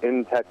experience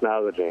in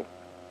technology.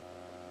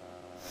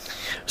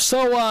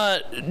 So,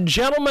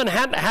 gentlemen,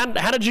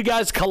 how did you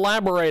guys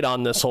collaborate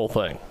on this whole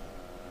thing?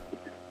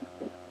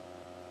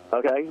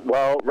 Okay,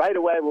 well, right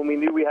away when we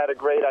knew we had a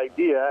great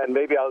idea, and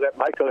maybe I'll let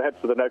Michael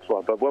answer the next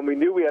one, but when we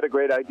knew we had a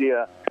great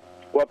idea,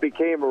 what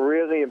became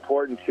really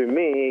important to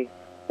me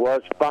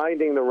was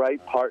finding the right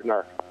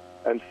partner.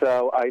 And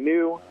so I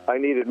knew I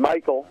needed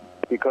Michael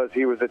because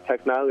he was a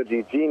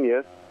technology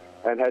genius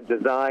and had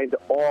designed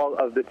all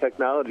of the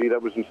technology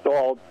that was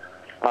installed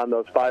on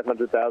those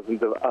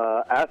 500,000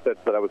 assets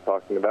that I was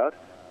talking about.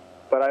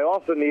 But I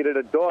also needed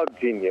a dog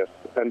genius.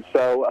 And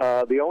so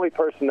the only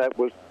person that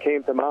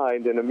came to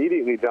mind and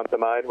immediately jumped to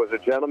mind was a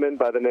gentleman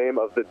by the name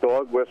of the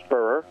dog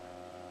whisperer,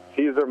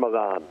 Cesar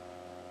Milan.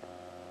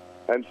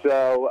 And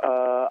so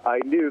I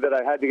knew that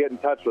I had to get in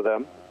touch with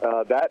him.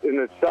 That in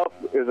itself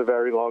is a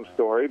very long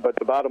story, but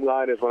the bottom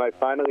line is when I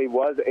finally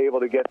was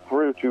able to get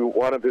through to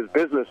one of his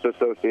business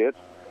associates,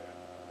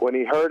 when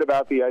he heard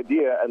about the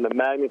idea and the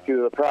magnitude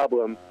of the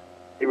problem,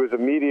 he was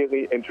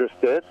immediately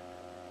interested.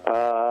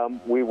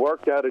 We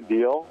worked out a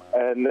deal,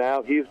 and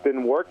now he's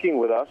been working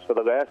with us for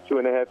the last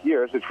 2.5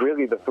 years. It's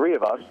really the three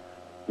of us,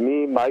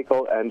 me,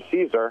 Michael, and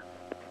Cesar,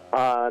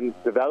 on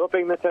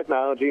developing the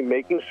technology,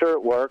 making sure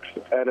it works,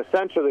 and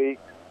essentially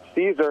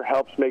Cesar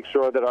helps make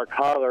sure that our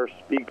collar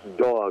speaks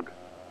dog.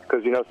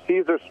 Because,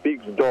 Cesar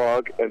speaks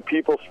dog and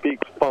people speak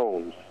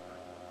phones.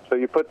 So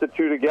you put the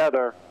two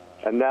together,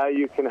 and now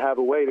you can have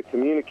a way to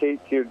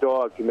communicate to your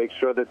dog to make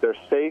sure that they're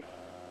safe,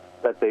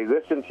 that they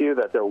listen to you,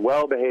 that they're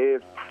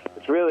well-behaved.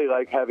 It's really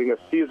like having a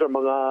Cesar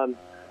Milan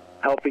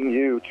helping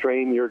you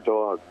train your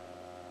dog.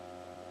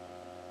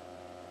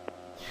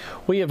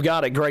 We have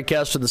got a great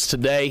guest with us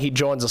today. He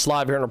joins us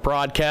live here on a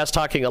broadcast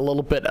talking a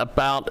little bit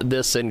about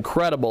this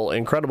incredible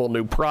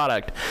new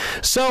product.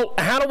 So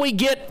how do we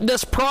get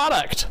this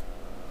product?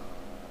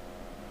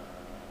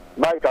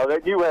 Mike, I'll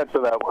let you answer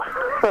that one.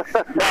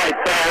 Right,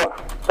 so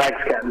thanks,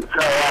 Ken.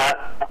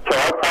 So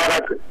our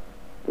product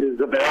is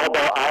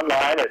available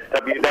online at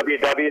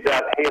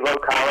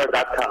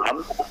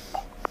www.halocollar.com.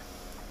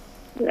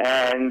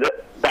 And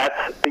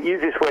that's the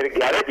easiest way to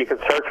get it. You can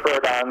search for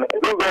it on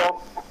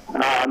Google,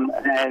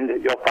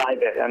 and you'll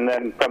find it. And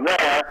then from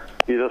there,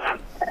 you just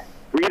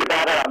read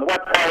about it on the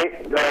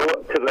website,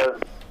 go to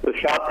the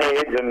shop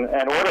page,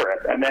 and order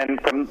it. And then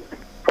from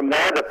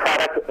there, the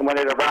product, when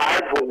it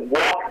arrives, we'll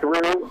walk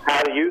through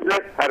how to use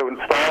it, how to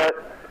install it,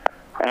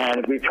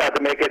 and we try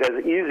to make it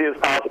as easy as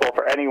possible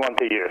for anyone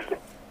to use.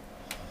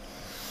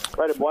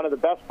 Right, and one of the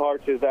best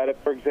parts is that if,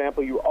 for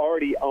example, you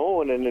already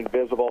own an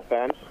invisible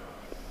fence,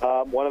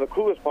 one of the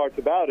coolest parts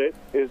about it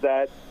is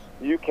that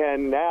you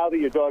can, now that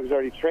your dog is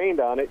already trained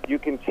on it, you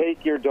can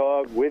take your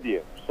dog with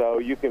you. So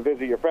you can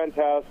visit your friend's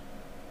house,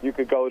 you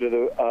could go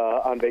to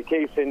on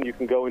vacation, you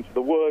can go into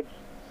the woods.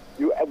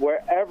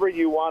 Wherever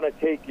you want to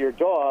take your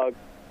dog,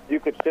 you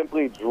could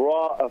simply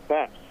draw a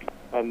fence,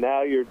 and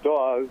now your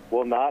dog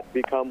will not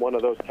become one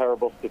of those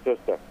terrible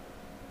statistics.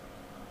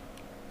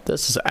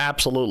 This is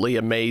absolutely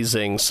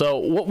amazing. So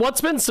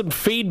what's been some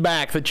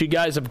feedback that you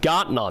guys have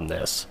gotten on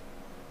this?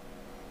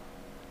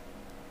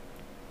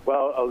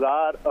 Well, a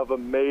lot of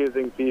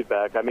amazing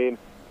feedback. I mean,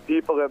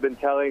 people have been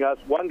telling us.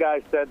 One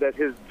guy said that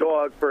his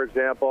dog, for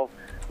example,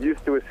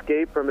 used to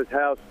escape from his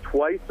house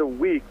twice a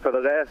week for the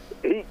last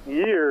 8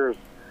 years,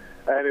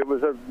 and it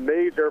was a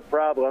major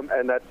problem,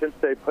 and that since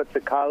they put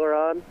the collar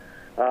on,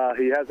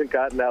 he hasn't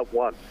gotten out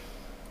once.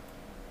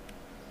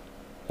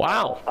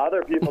 Wow.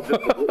 Other people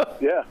just,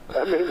 yeah,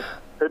 I mean,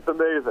 it's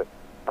amazing.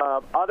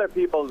 Other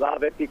people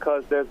love it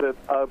because there's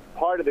a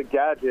part of the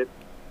gadget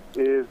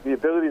is the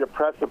ability to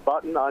press a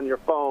button on your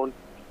phone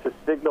to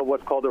signal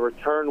what's called a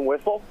return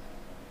whistle.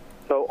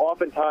 So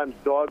oftentimes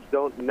dogs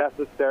don't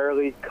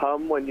necessarily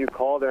come when you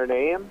call their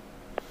name,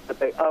 but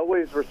they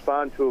always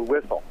respond to a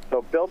whistle.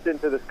 So built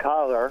into this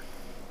collar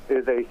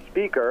is a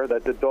speaker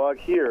that the dog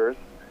hears,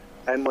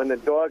 and when the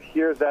dog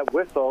hears that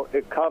whistle,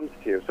 it comes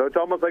to you. So it's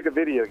almost like a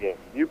video game.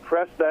 You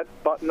press that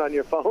button on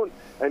your phone,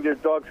 and your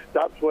dog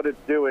stops what it's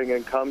doing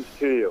and comes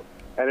to you.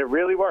 And it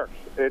really works.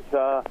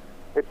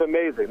 It's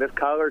amazing. This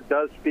collar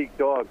does speak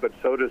dog, but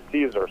so does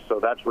Caesar, so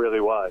that's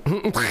really why.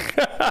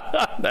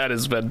 That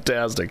is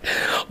fantastic.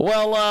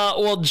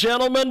 Well,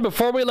 gentlemen,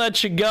 before we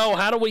let you go,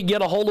 how do we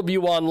get a hold of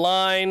you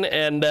online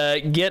and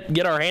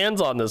get our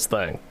hands on this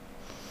thing?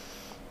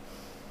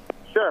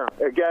 Sure.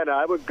 Again,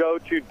 I would go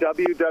to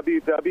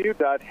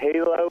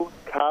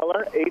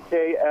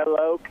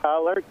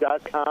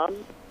www.halocollar.com.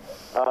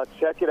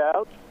 Check it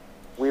out.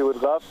 We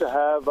would love to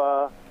have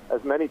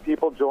as many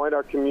people join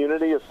our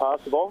community as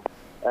possible,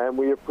 and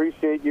we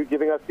appreciate you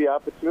giving us the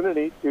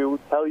opportunity to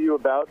tell you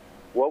about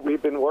what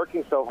we've been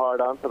working so hard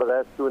on for the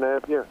last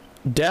 2.5 years.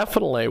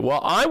 Definitely. Well,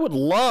 I would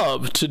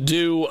love to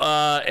do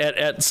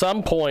at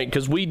some point,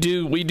 because we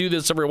do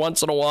this every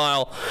once in a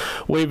while.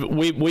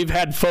 We've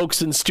had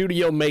folks in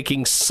studio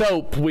making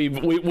soap.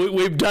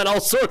 We've done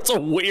all sorts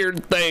of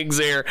weird things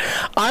here.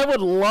 I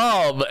would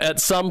love at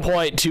some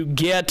point to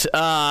get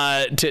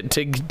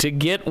to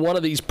get one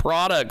of these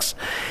products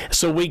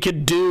so we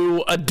could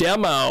do a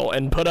demo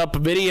and put up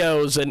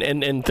videos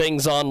and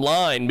things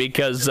online,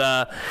 because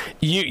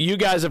you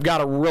guys have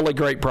got a really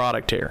great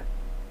product here.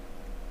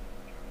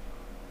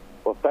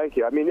 Well, thank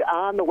you. I mean,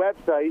 on the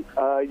website,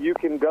 you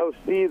can go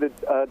see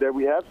that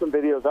we have some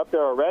videos up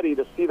there already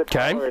to see the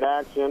collar in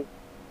action.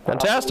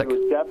 Fantastic. We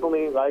would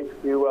definitely like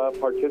to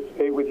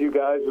participate with you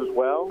guys as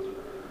well.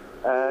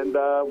 And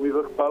we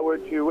look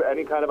forward to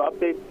any kind of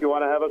updates if you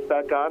want to have us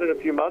back on in a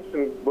few months,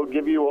 and we'll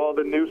give you all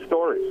the new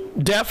stories.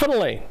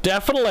 Definitely.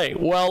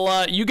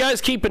 Well, you guys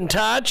keep in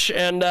touch,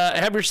 and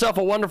have yourself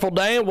a wonderful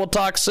day, and we'll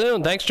talk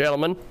soon. Thanks,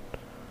 gentlemen.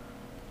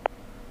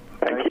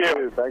 Thank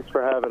you. Thanks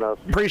for having us.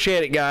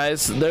 Appreciate it,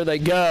 guys. There they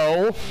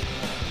go.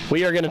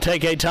 We are going to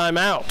take a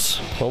timeout.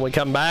 When we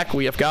come back,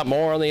 we have got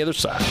more on the other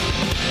side.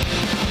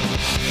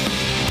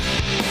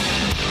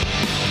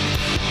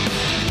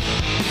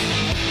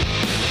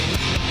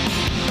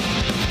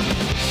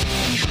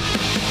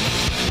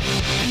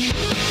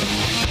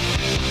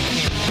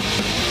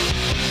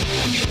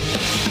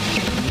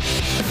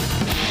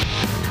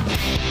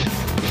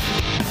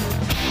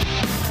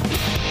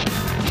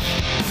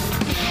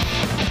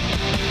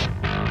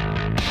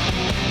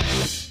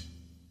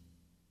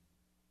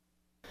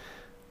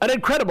 An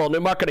incredible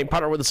new marketing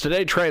partner with us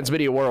today,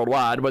 Transmedia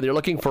Worldwide. Whether you're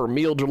looking for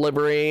meal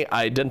delivery,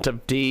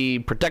 identity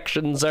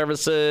protection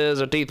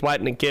services, or teeth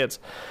whitening kits,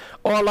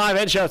 or live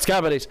headshots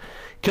companies,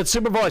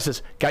 Consumer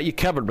Voices got you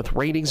covered with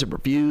ratings and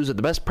reviews of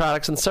the best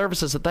products and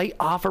services that they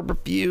offer.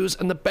 Reviews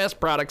and the best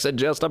products in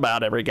just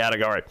about every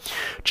category.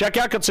 Check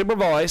out Consumer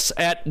Voice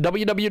at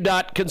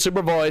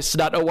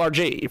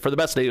www.consumervoice.org for the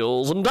best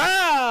deals in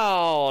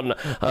town.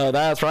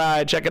 That's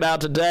right. Check it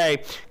out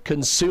today.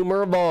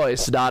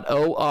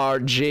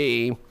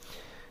 Consumervoice.org.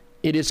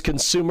 It is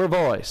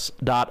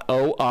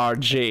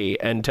consumervoice.org.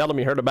 And tell them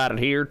you heard about it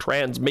here,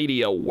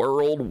 Transmedia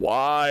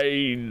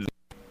Worldwide.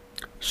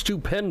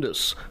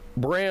 Stupendous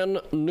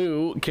brand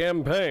new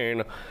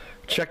campaign.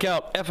 Check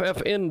out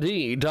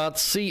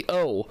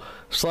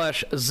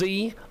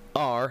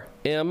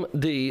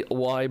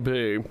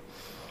ffnd.co/ZRMDYB.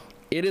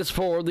 It is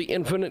for the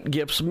Infinite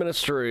Gifts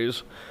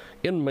Ministries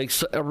in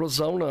Mesa,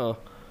 Arizona.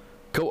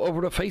 Go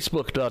over to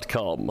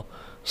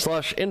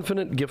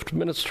facebook.com/Infinite Gift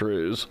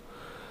Ministries.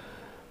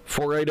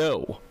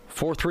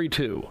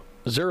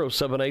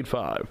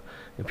 480-432-0785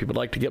 if you would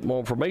like to get more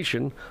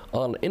information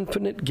on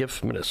Infinite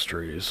Gift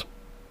Ministries.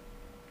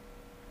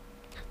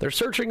 They're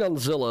searching on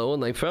Zillow,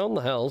 and they found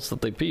the house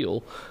that they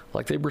feel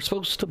like they were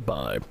supposed to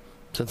buy,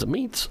 since it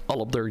meets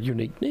all of their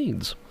unique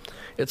needs.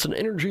 It's an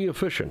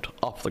energy-efficient,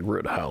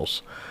 off-the-grid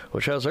house,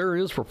 which has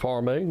areas for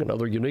farming and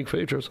other unique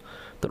features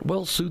that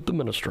well suit the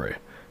ministry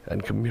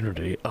and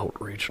community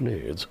outreach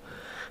needs.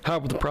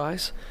 However, the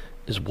price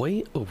is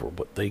way over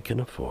what they can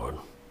afford.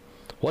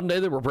 One day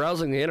they were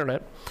browsing the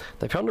internet.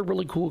 They found a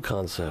really cool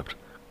concept,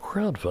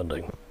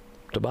 crowdfunding,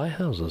 to buy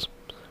houses.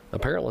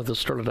 Apparently this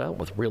started out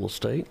with real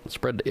estate and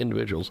spread to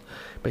individuals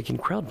making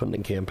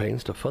crowdfunding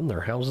campaigns to fund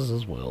their houses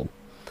as well.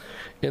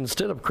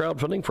 Instead of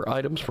crowdfunding for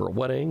items for a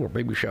wedding or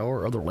baby shower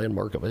or other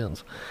landmark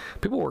events,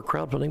 people were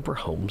crowdfunding for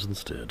homes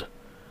instead.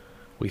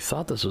 We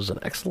thought this was an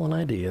excellent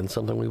idea and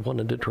something we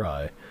wanted to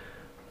try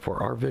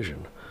for our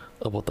vision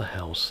of what the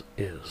house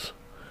is.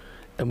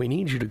 And we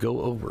need you to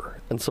go over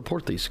and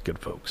support these good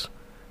folks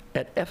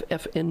at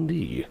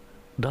ffnd.co/ZRMDYB.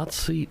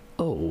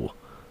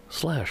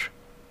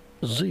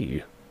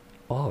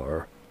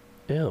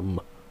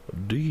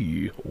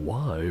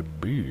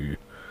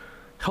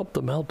 Help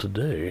them out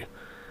today.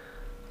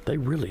 They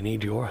really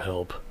need your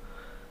help.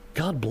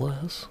 God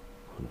bless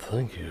and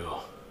thank you.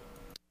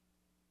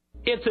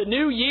 It's a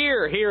new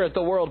year here at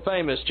the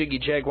world-famous Jiggy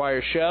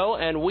Jaguar Show,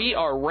 and we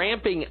are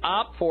ramping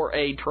up for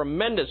a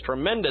tremendous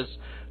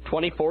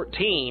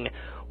 2014.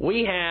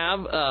 We have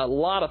a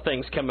lot of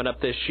things coming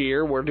up this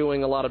year. We're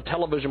doing a lot of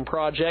television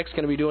projects,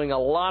 going to be doing a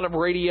lot of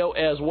radio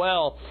as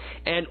well,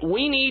 and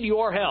we need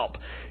your help.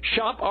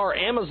 Shop our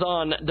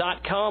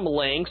Amazon.com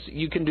links.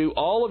 You can do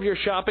all of your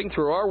shopping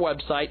through our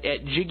website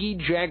at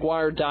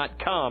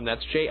JiggyJaguar.com.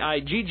 That's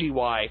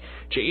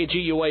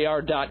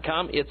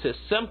JiggyJaguar.com. It's as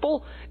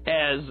simple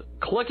as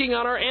clicking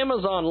on our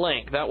Amazon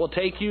link. That will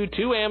take you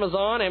to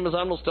Amazon.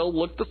 Amazon will still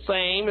look the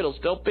same. It'll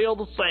still feel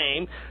the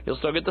same. You'll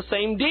still get the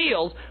same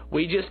deals.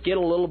 We just get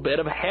a little bit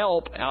of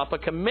help off a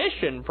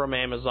commission from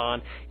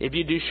Amazon if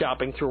you do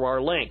shopping through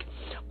our link.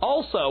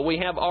 Also, we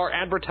have our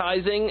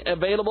advertising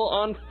available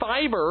on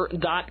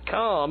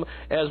Fiverr.com,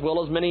 as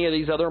well as many of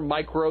these other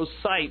micro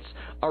sites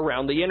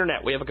around the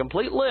internet. We have a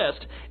complete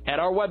list at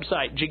our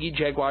website,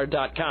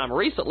 JiggyJaguar.com.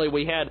 Recently,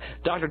 we had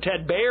Dr.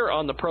 Ted Baer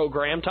on the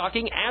program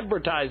talking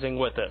advertising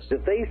with us.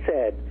 If they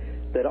said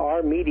that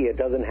our media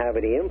doesn't have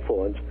any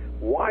influence,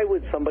 why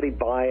would somebody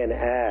buy an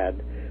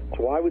ad?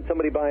 Why would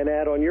somebody buy an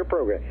ad on your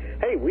program?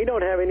 Hey, we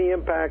don't have any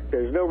impact.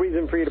 There's no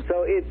reason for you to.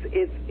 So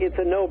it's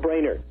a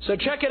no-brainer. So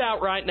check it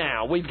out right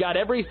now. We've got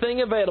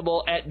everything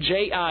available at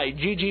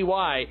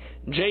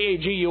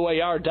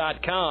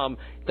JiggyJaguar.com.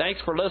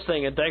 Thanks for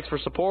listening and thanks for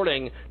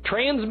supporting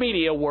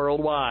Transmedia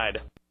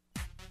Worldwide.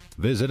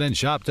 Visit and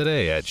shop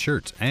today at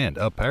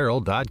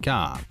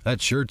shirtsandapparel.com.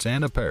 That's Shirts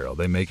and Apparel.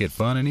 They make it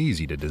fun and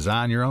easy to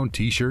design your own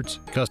t-shirts,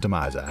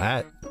 customize a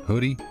hat,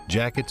 hoodie,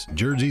 jackets,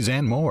 jerseys,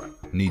 and more.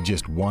 Need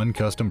just one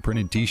custom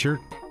printed t-shirt?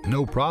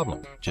 No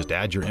problem. Just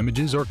add your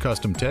images or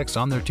custom text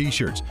on their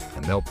t-shirts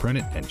and they'll print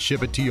it and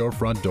ship it to your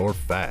front door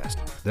fast.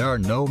 There are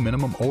no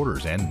minimum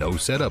orders and no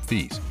setup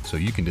fees, so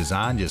you can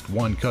design just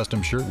one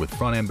custom shirt with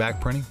front and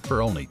back printing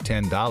for only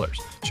 $10.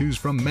 Choose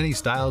from many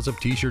styles of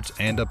t-shirts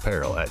and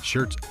apparel at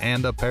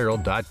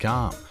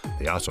shirtsandapparel.com.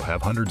 They also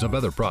have hundreds of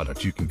other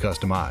products you can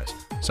customize.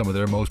 Some of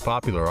their most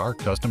popular are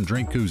custom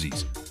drink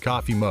koozies,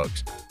 coffee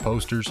mugs,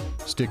 posters,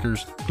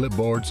 stickers,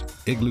 clipboards,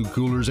 igloo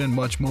coolers, and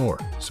much more.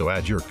 So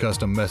add your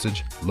custom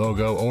message,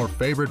 logo, or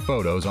favorite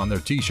photos on their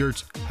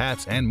t-shirts,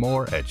 hats, and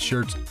more at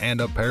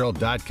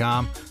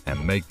shirtsandapparel.com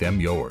and make them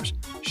yours.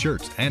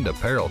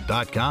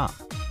 Shirtsandapparel.com.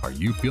 Are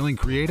you feeling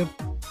creative?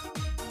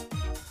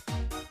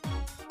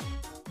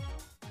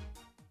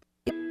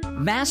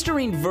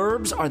 Mastering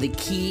verbs are the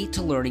key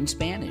to learning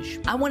Spanish.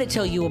 I want to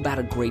tell you about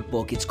a great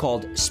book. It's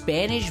called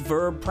Spanish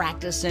Verb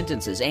Practice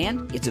Sentences,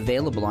 and it's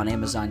available on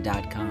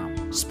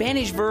Amazon.com.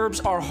 Spanish verbs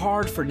are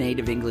hard for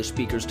native English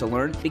speakers to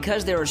learn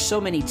because there are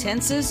so many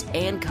tenses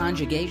and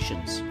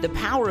conjugations. The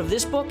power of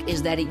this book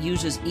is that it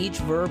uses each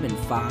verb in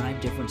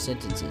 5 different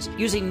sentences,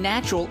 using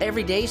natural,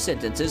 everyday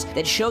sentences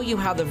that show you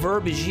how the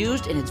verb is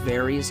used in its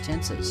various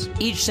tenses.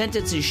 Each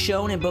sentence is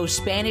shown in both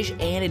Spanish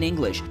and in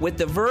English, with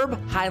the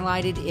verb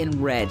highlighted in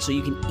red, so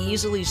you can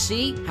easily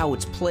see how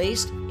it's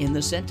placed in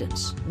the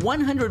sentence.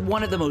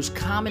 101 of the most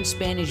common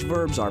Spanish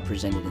verbs are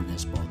presented in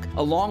this book.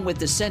 Along with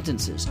the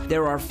sentences,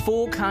 there are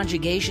full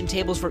conjugation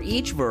tables for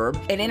each verb,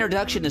 an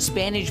introduction to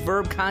Spanish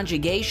verb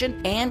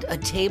conjugation, and a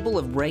table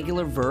of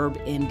regular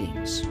verb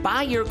endings.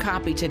 Buy your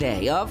copy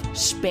today of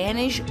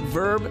Spanish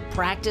Verb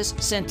Practice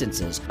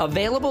Sentences,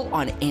 available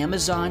on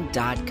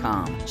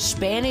Amazon.com.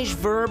 Spanish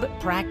Verb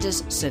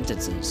Practice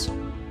Sentences.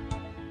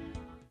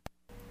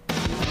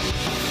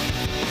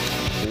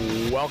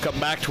 Welcome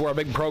back to our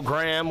big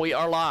program. We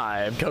are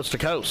live coast to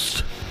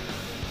coast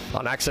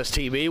on Access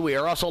TV. We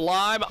are also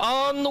live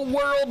on the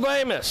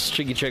world-famous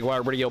Jiggy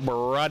Jaguar radio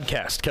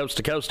broadcast, coast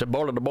to coast and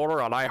border to border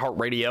on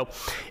iHeartRadio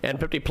and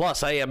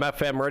 50-plus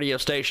AM/FM radio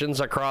stations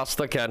across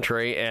the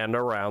country and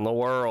around the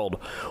world.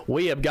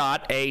 We have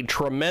got a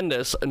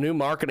tremendous new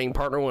marketing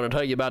partner we want to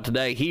tell you about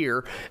today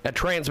here at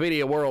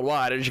Transmedia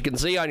Worldwide. As you can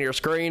see on your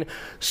screen,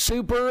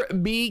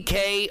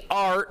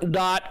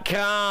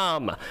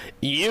 SuperBKArt.com.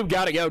 You've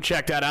got to go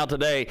check that out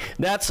today.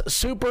 That's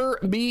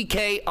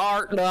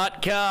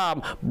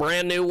SuperBKArt.com.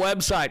 Brand new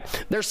website.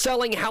 They're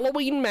selling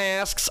Halloween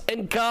masks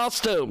and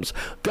costumes.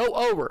 Go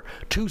over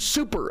to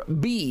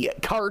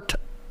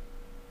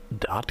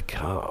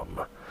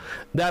SuperBKArt.com.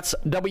 That's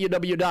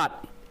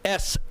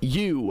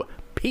www.SuperBKArt.com.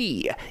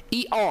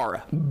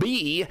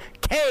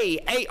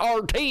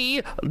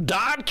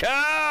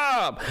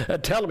 PERBKART.com.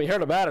 Tell them you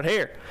heard about it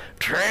here.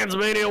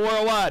 Transmedia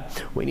Worldwide.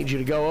 We need you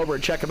to go over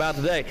and check them out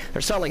today.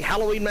 They're selling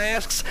Halloween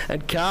masks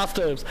and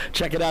costumes.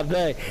 Check it out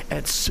today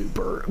at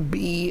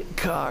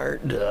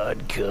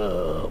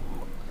superbcart.com.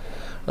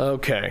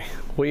 Okay,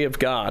 we have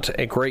got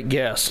a great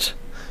guest.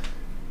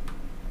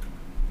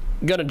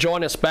 Going to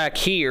join us back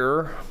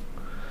here.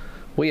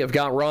 We have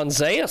got Ron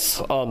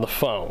Zayas on the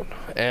phone,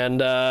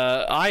 and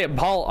I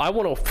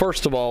want to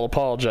first of all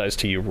apologize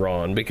to you,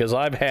 Ron, because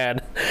I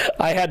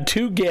had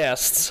two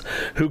guests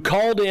who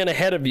called in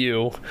ahead of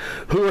you,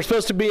 who were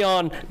supposed to be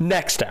on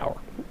next hour.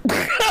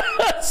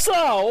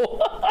 So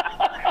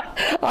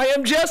I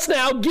am just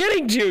now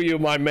getting to you,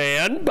 my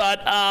man.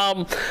 But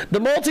the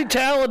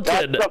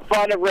multi-talented. That's the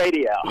fun of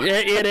radio.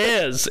 It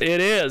is.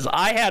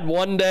 I had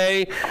one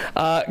day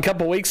a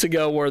couple weeks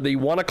ago where the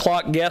 1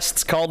 o'clock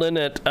guests called in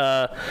at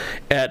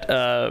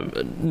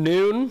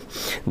noon.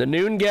 The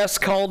noon guests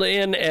called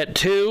in at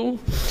 2,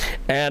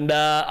 and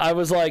I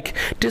was like,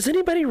 "Does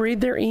anybody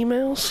read their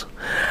emails?"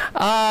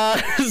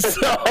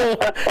 So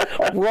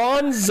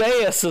Ron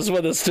Zayas is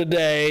with us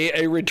today.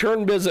 A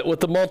return visit with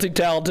the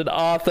multi-talented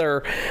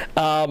author.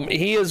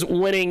 He is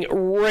winning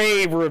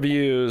rave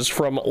reviews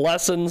from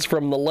Lessons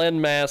from the Len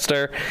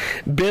Master,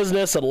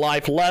 Business and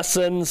Life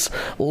Lessons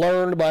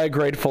Learned by a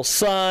Grateful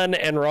Son.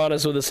 And Ron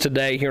is with us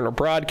today here in our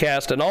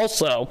broadcast. And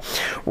also,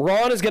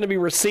 Ron is going to be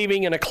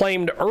receiving an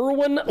acclaimed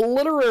Irwin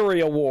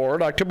Literary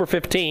Award October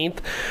 15th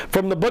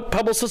from the Book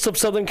Publicists of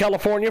Southern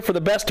California for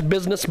the Best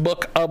Business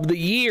Book of the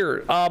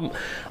Year.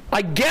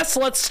 I guess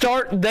let's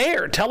start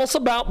there. Tell us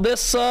about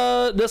this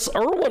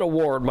Irwin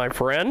Award, my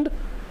friend.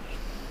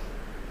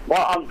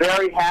 Well, I'm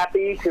very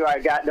happy I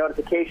got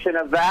notification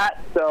of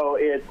that. So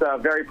it's a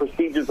very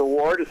prestigious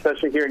award,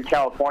 especially here in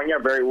California, a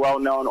very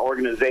well-known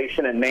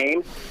organization and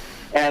name.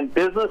 And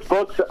business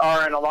books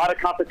are in a lot of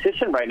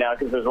competition right now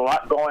because there's a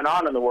lot going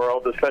on in the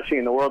world, especially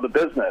in the world of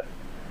business.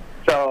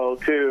 So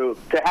to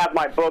have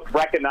my book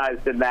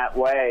recognized in that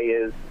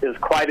way is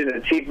quite an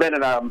achievement,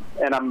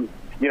 and I'm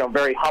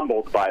very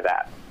humbled by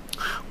that.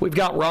 We've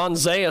got Ron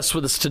Zayas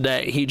with us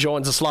today. He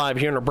joins us live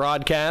here in our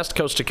broadcast,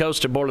 coast to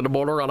coast and border to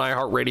border on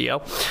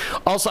iHeartRadio.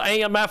 Also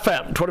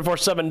AM/FM,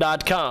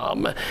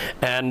 247.com,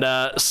 and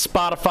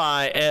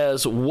Spotify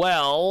as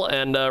well.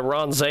 And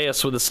Ron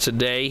Zayas with us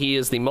today. He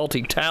is the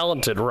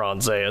multi-talented Ron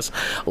Zayas.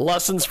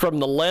 Lessons from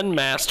the Len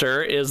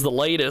Master is the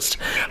latest.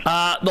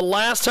 The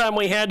last time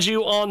we had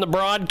you on the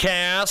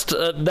broadcast,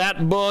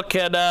 that book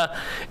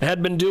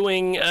had been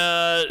doing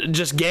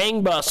just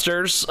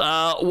gangbusters.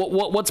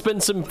 What's been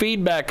some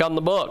feedback on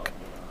the book?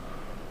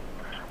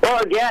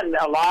 Well, again,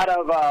 a lot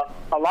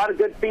of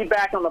good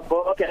feedback on the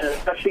book, and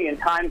especially in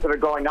times that are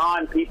going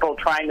on, people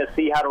trying to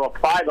see how to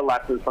apply the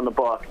lessons from the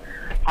book.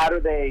 How do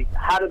they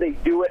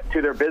do it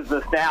to their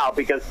business now?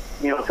 Because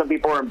some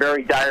people are in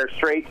very dire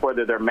straits,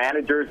 whether they're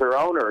managers or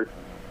owners.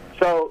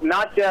 So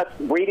not just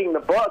reading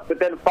the book, but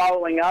then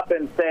following up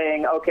and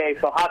saying, okay,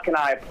 so how can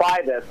I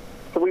apply this?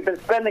 So we've been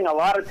spending a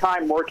lot of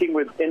time working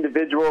with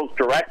individuals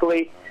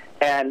directly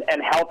and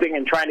helping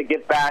and trying to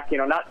get back,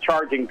 not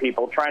charging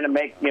people, trying to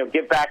make,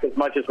 give back as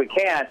much as we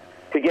can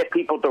to get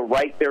people to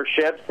right their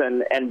ships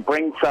and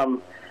bring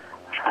some,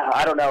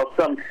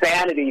 some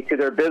sanity to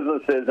their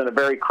businesses in a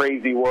very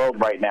crazy world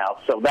right now.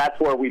 So that's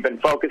where we've been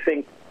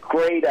focusing.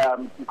 Great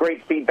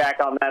feedback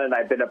on that, and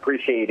I've been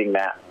appreciating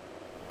that.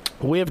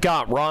 We have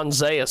got Ron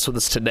Zayas with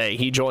us today.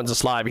 He joins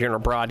us live here in our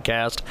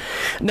broadcast.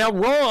 Now,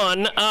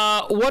 Ron,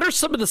 what are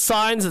some of the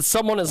signs that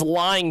someone is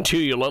lying to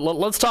you?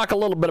 Let's talk a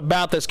little bit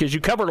about this, because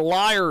you cover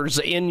liars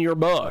in your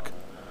book.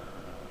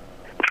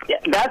 Yeah,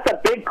 that's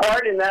a big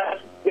part, and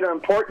that's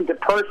important to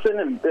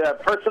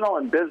personal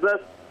and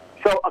business.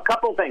 So a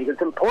couple things.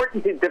 It's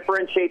important to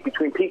differentiate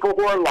between people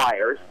who are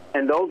liars,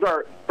 and those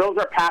are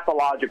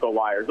pathological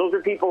liars. Those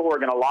are people who are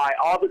going to lie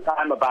all the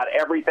time about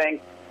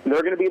everything.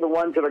 They're going to be the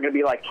ones that are going to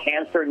be like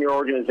cancer in your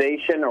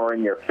organization or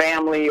in your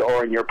family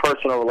or in your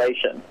personal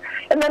relations.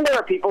 And then there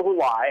are people who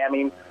lie. I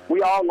mean,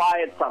 we all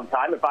lie at some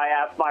time. If I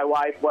ask my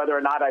wife whether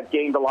or not I've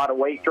gained a lot of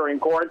weight during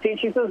quarantine,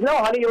 she says, "No,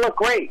 honey, you look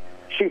great."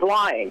 She's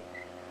lying.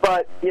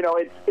 But,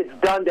 it's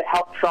done to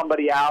help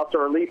somebody out,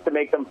 or at least to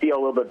make them feel a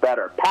little bit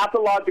better.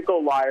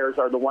 Pathological liars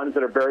are the ones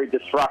that are very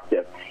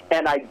destructive,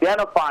 and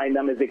identifying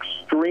them is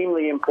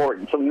extremely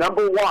important. So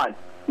number one,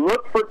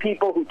 look for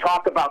people who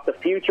talk about the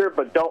future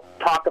but don't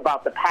talk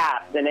about the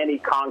past in any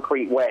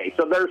concrete way.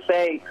 So they're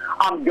saying,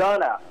 I'm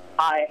gonna,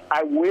 I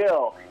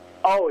will,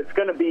 oh, it's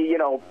going to be,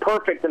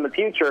 perfect in the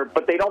future,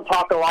 but they don't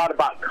talk a lot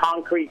about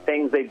concrete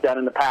things they've done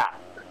in the past.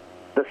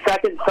 The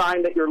second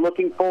sign that you're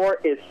looking for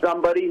is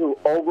somebody who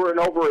over and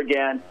over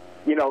again,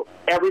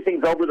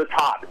 everything's over the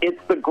top.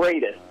 It's the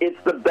greatest. It's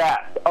the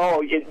best.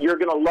 Oh, you're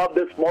going to love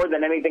this more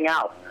than anything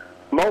else.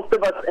 Most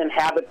of us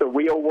inhabit the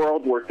real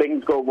world where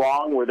things go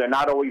wrong, where they're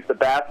not always the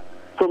best.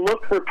 So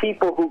look for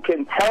people who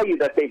can tell you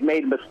that they've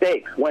made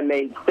mistakes. When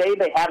they say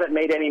they haven't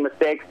made any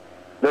mistakes,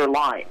 they're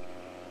lying.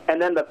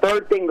 And then the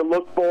third thing to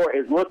look for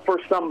is look for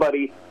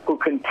somebody who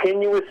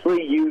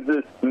continuously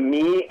uses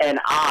me and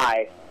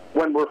I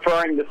when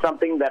referring to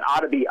something that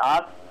ought to be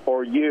us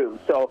or you.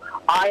 So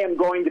I am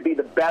going to be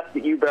the best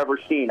that you've ever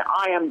seen.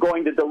 I am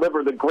going to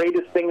deliver the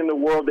greatest thing in the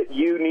world that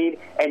you need,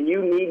 and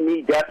you need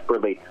me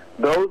desperately.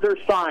 Those are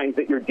signs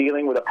that you're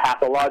dealing with a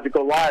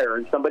pathological liar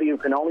and somebody who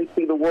can only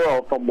see the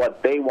world from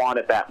what they want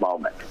at that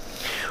moment.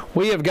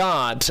 We have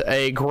got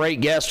a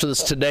great guest with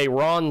us today.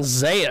 Ron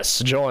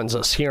Zayas joins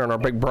us here on our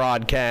big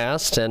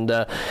broadcast, and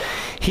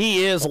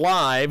he is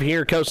live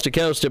here coast to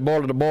coast and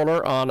border to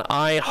border on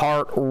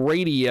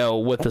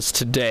iHeartRadio with us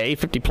today.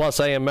 50-plus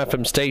AM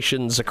FM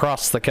stations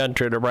across the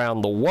country and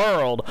around the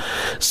world.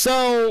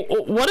 So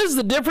what is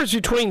the difference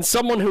between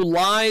someone who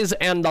lies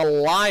and a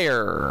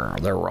liar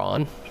there,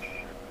 Ron?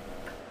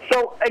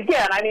 So,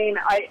 again, I mean,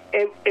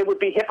 it would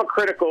be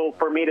hypocritical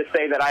for me to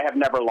say that I have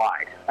never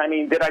lied. I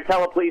mean, did I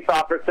tell a police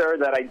officer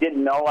that I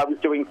didn't know I was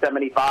doing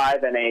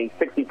 75 in a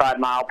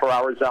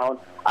 65-mile-per-hour zone?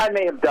 I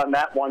may have done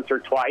that once or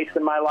twice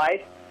in my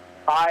life.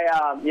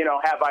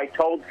 Have I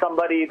told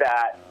somebody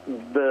that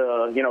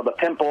the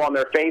pimple on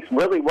their face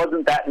really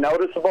wasn't that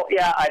noticeable?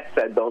 Yeah, I've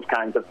said those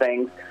kinds of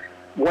things.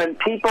 When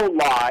people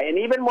lie, and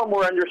even when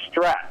we're under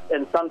stress,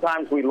 and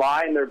sometimes we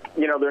lie and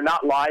they're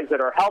not lies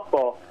that are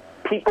helpful,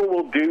 people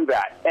will do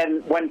that.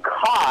 And when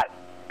caught,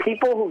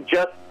 people who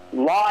just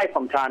lie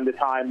from time to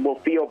time will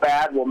feel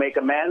bad, will make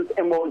amends,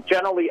 and will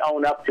generally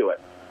own up to it.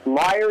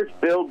 Liars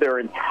build their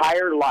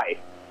entire life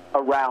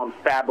around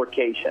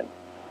fabrication.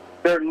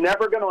 They're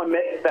never going to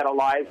admit that a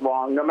lie is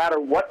wrong. No matter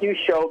what you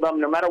show them,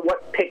 no matter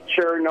what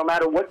picture, no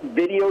matter what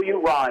video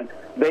you run,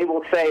 they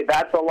will say,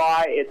 that's a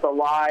lie, it's a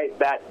lie,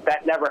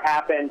 that never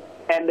happened,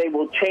 and they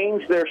will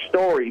change their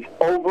stories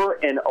over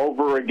and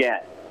over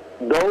again.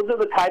 Those are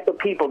the type of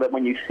people that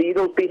when you see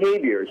those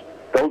behaviors,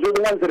 those are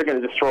the ones that are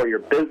going to destroy your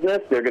business,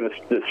 they're going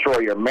to destroy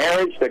your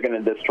marriage, they're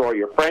going to destroy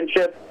your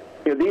friendship.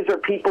 These are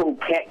people who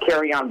can't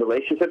carry on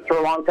relationships for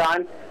a long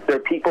time. They're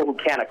people who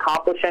can't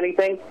accomplish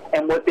anything.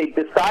 And what they've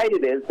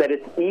decided is that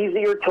it's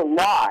easier to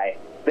lie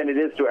than it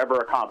is to ever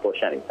accomplish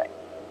anything.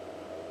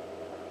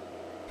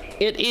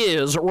 It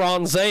is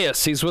Ron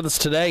Zayas. He's with us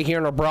today here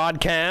in our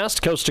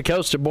broadcast, coast to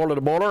coast and border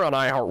to border on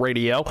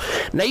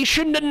iHeartRadio,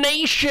 nation to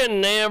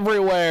nation,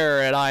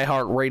 everywhere at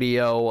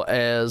iHeartRadio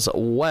as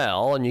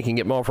well. And you can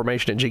get more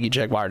information at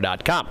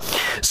JiggyJaguar.com.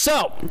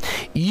 So,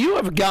 you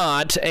have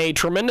got a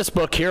tremendous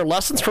book here,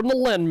 Lessons from the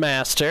Lend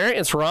Master.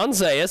 It's Ron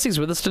Zayas. He's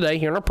with us today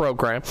here in our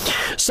program.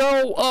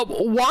 So,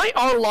 why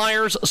are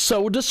liars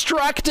so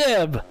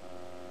destructive?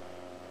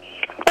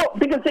 Well,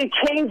 because they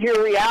change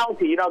your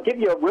reality. I'll give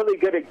you a really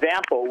good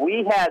example.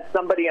 We had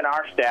somebody in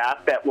our staff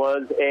that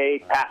was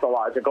a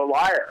pathological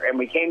liar, and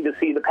we came to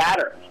see the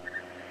patterns.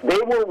 They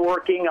were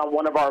working on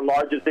one of our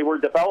largest, they were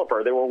a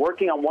developer, they were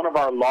working on one of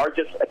our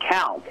largest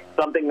accounts,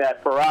 something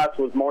that for us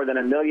was more than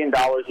 $1 million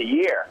a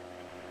year.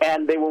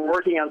 And they were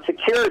working on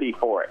security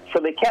for it.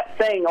 So they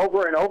kept saying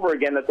over and over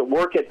again that the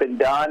work had been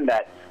done,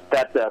 that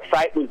the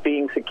site was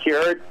being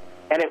secured,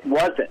 and it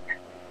wasn't.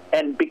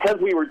 And because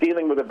we were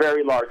dealing with a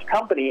very large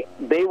company,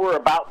 they were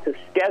about to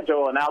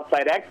schedule an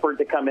outside expert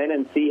to come in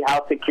and see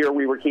how secure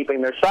we were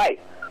keeping their site.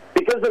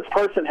 Because this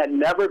person had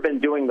never been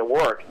doing the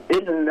work,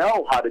 didn't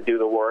know how to do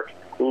the work,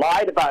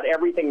 lied about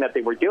everything that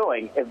they were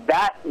doing, if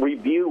that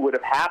review would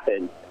have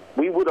happened,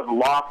 we would have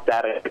lost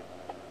that.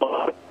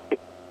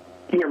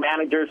 Senior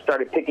managers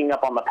started picking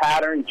up on the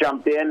pattern,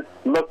 jumped in,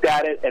 looked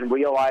at it, and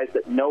realized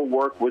that no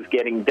work was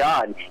getting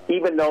done.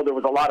 Even though there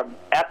was a lot of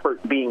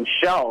effort being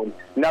shown,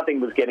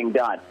 nothing was getting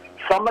done.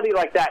 Somebody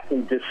like that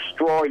can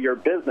destroy your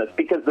business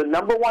because the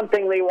number one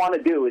thing they want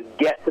to do is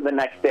get to the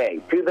next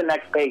day, to the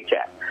next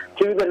paycheck,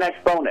 to the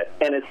next bonus.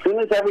 And as soon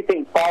as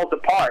everything falls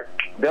apart,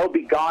 they'll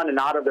be gone and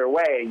out of their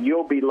way, and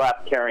you'll be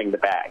left carrying the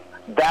bag.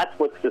 That's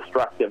what's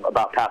destructive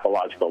about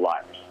pathological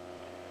liars.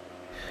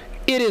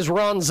 It is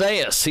Ron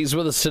Zayas. He's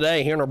with us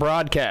today here in our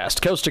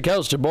broadcast, coast to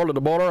coast and border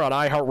to border on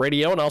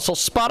iHeartRadio and also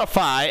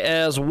Spotify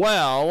as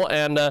well.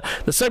 And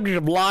the subject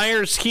of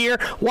liars here.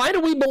 Why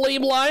do we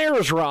believe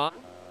liars, Ron?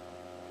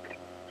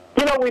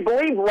 We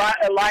believe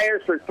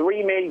liars for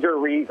three major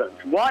reasons.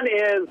 One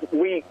is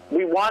we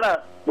want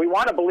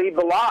to believe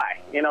the lie.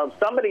 If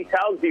somebody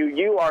tells you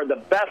you are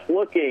the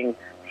best-looking,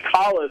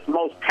 tallest,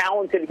 most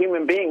talented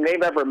human being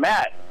they've ever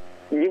met,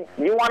 you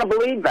want to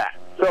believe that.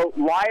 So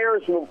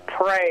liars will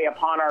prey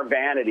upon our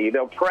vanity.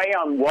 They'll prey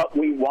on what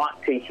we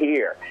want to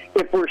hear.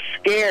 If we're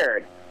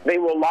scared, they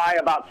will lie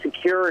about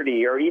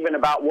security or even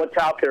about what's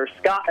out there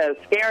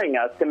scaring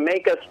us to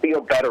make us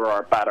feel better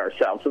about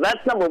ourselves. So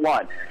that's number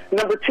one.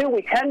 Number two,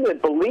 we tend to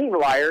believe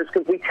liars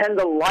because we tend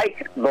to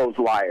like those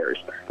liars.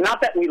 Not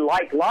that we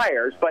like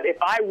liars, but if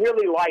I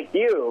really like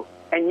you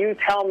and you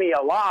tell me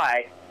a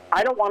lie,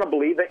 I don't want to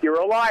believe that you're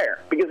a liar.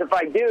 Because if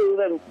I do,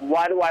 then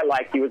why do I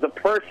like you as a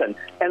person?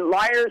 And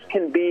liars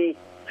can be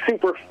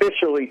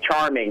superficially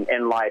charming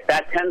in life.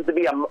 That tends to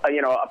be a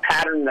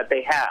pattern that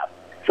they have.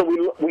 So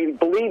we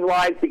believe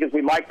lies because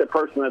we like the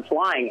person that's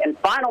lying. And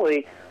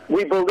finally,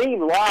 we believe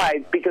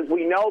lies because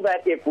we know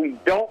that if we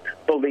don't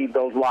believe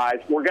those lies,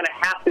 we're going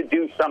to have to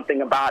do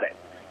something about it.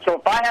 So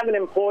if I have an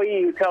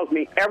employee who tells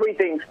me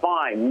everything's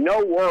fine,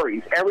 no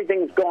worries,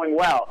 everything's going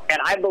well, and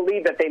I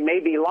believe that they may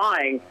be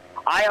lying,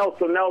 I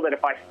also know that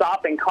if I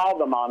stop and call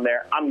them on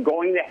there, I'm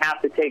going to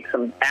have to take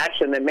some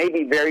action that may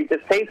be very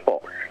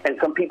distasteful, and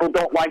some people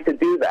don't like to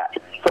do that.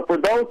 So for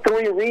those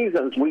three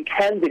reasons, we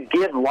tend to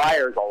give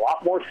liars a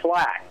lot more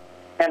slack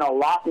and a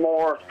lot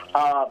more,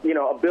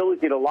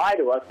 ability to lie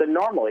to us than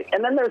normally.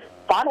 And then there's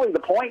finally the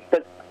point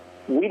that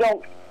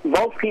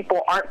most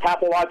people aren't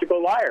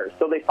pathological liars,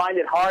 so they find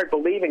it hard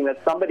believing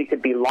that somebody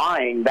could be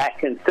lying that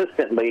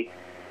consistently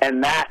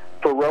and that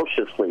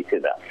ferociously to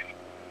them.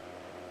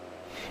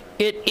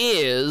 It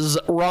is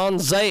Ron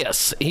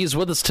Zayas. He's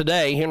with us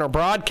today in our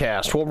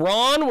broadcast. Well,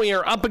 Ron, we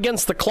are up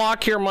against the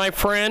clock here, my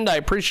friend. I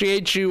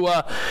appreciate you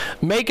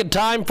making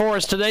time for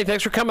us today.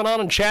 Thanks for coming on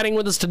and chatting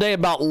with us today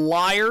about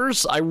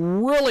liars. I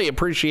really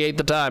appreciate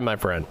the time, my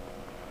friend.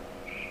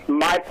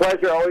 My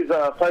pleasure. Always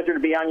a pleasure to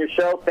be on your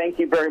show. Thank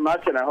you very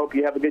much, and I hope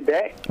you have a good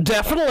day.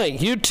 Definitely.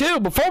 You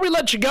too. Before we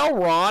let you go,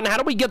 Ron, how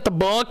do we get the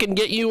book and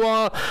get you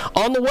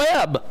on the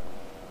web?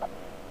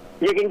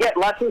 You can get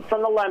Lessons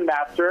from the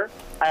Len-Master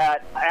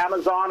at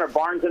Amazon or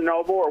Barnes &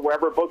 Noble or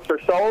wherever books are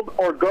sold,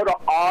 or go to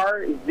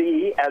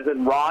RZ, as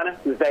in Ron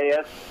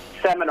Zayas,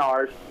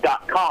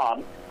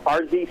 seminars.com,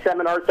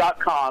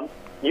 rzseminars.com.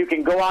 You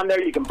can go on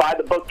there. You can buy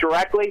the book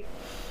directly.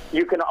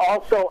 You can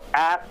also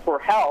ask for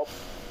help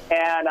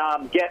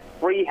and get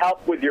free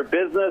help with your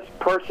business,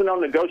 personal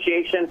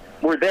negotiation.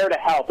 We're there to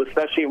help,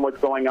 especially in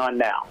what's going on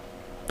now.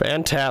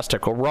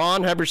 Fantastic. Well,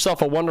 Ron, have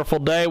yourself a wonderful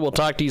day. We'll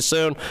talk to you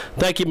soon.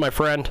 Thank you, my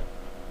friend.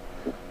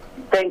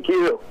 Thank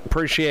you.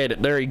 Appreciate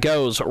it. There he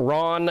goes,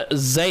 Ron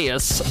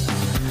Zayas.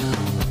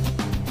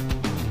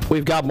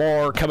 We've got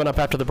more coming up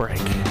after the break.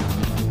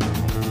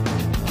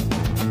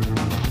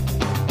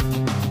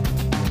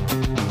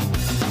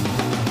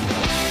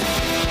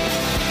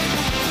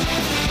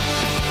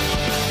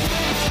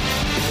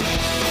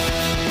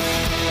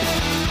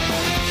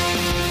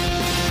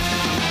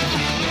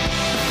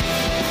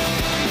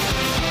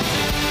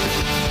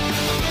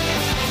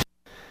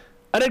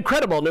 An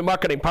incredible new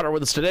marketing partner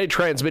with us today,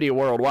 Transmedia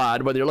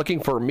Worldwide. Whether you're looking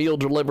for meal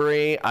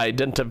delivery,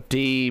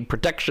 identity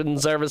protection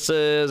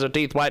services, or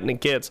teeth whitening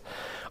kits,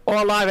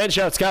 or live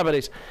headshots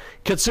companies,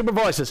 Consumer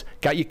Voices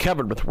got you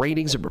covered with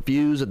ratings and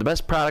reviews of the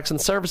best products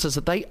and services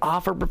that they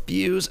offer,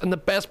 reviews and the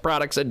best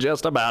products in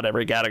just about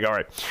every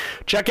category.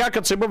 Check out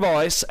Consumer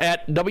Voice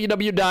at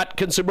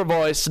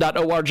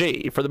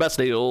www.consumervoice.org for the best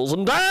deals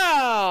in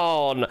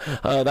town.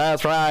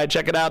 That's right.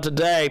 Check it out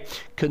today.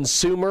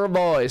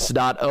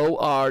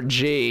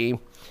 consumervoice.org.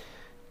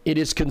 It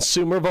is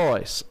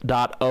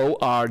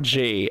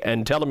consumervoice.org.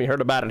 And tell them you heard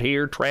about it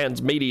here,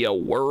 Transmedia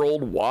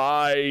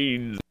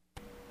Worldwide.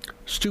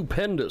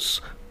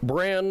 Stupendous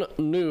brand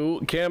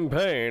new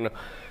campaign.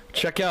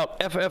 Check out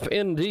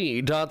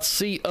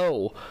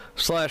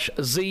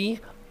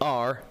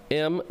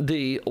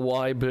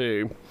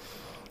ffnd.co/ZRMDYB.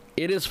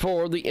 It is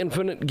for the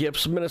Infinite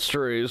Gifts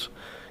Ministries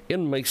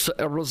in Mesa,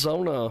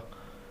 Arizona.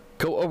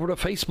 Go over to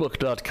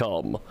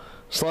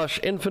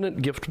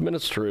facebook.com/Infinite Gift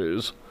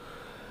Ministries.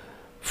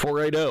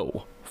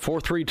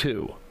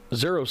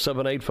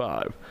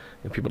 480-432-0785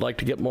 if you would like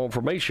to get more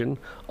information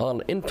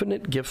on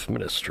Infinite Gift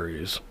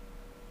Ministries.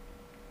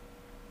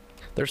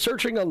 They're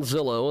searching on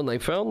Zillow, and they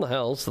found the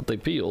house that they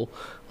feel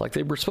like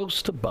they were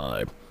supposed to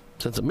buy,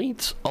 since it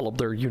meets all of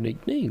their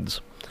unique needs.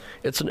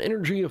 It's an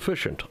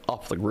energy-efficient,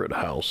 off-the-grid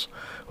house,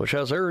 which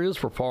has areas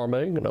for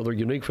farming and other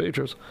unique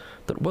features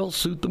that well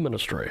suit the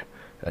ministry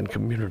and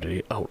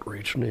community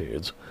outreach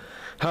needs.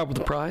 However,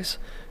 the price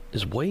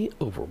is way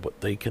over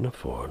what they can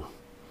afford.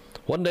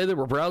 One day they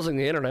were browsing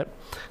the internet.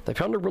 They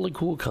found a really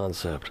cool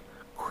concept,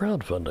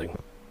 crowdfunding,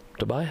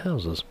 to buy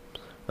houses.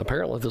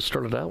 Apparently this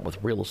started out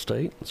with real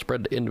estate and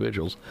spread to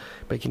individuals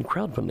making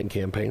crowdfunding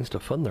campaigns to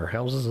fund their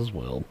houses as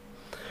well.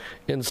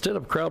 Instead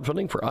of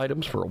crowdfunding for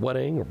items for a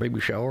wedding or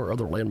baby shower or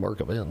other landmark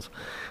events,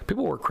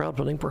 people were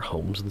crowdfunding for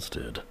homes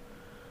instead.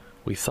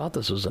 We thought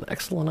this was an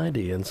excellent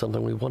idea and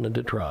something we wanted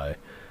to try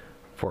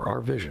for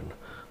our vision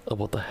of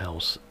what the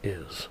house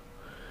is.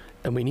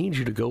 And we need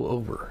you to go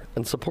over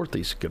and support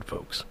these good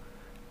folks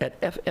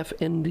at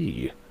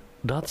ffnd.co/ZRMDYB.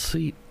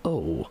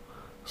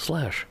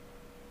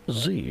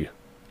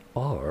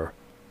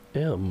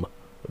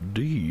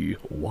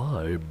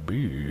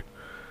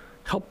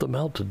 Help them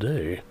out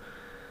today.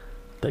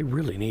 They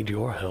really need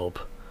your help.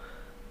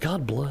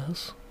 God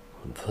bless,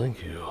 and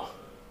thank you.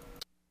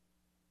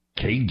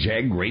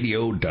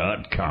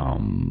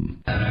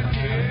 KJagRadio.com.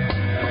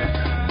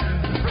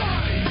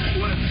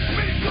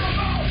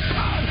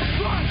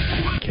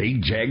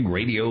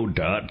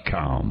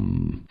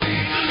 KJagRadio.com.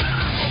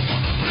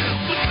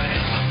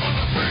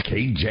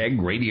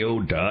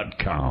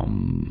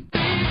 KJagRadio.com.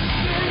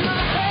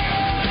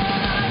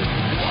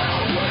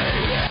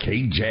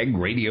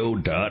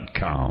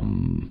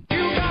 KJagRadio.com.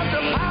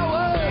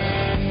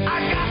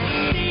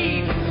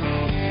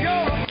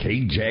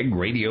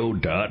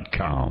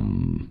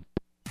 KJagRadio.com.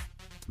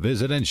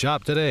 Visit and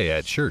shop today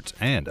at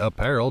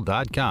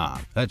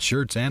shirtsandapparel.com. That's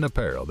Shirts and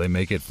Apparel. They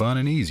make it fun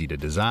and easy to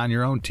design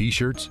your own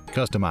t-shirts,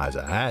 customize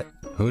a hat,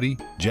 hoodie,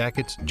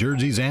 jackets,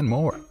 jerseys, and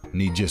more.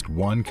 Need just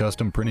one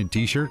custom printed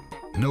t-shirt?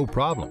 No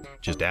problem.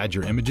 Just add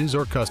your images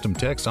or custom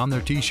text on their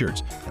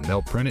t-shirts and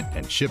they'll print it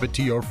and ship it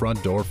to your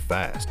front door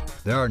fast.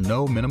 There are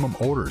no minimum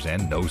orders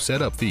and no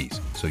setup fees,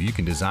 so you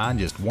can design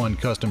just one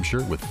custom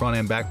shirt with front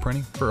and back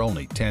printing for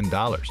only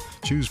 $10.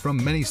 Choose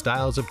from many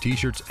styles of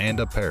t-shirts and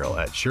apparel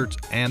at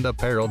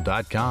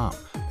shirtsandapparel.com.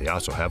 They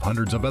also have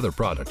hundreds of other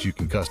products you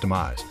can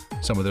customize.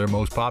 Some of their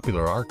most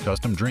popular are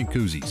custom drink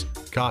koozies,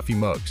 coffee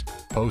mugs,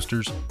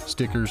 posters,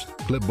 stickers,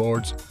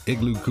 clipboards,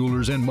 igloo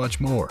coolers, and much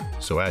more.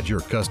 So add your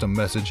custom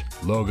message,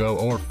 logo,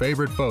 or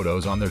favorite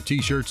photos on their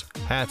t-shirts,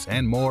 hats,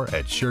 and more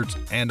at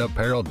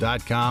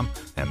shirtsandapparel.com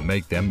and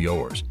make them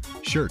yours.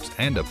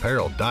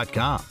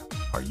 Shirtsandapparel.com.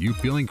 Are you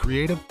feeling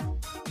creative?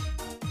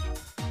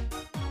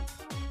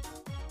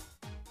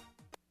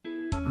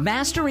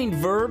 Mastering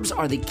verbs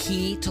are the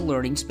key to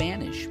learning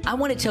Spanish. I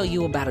want to tell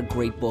you about a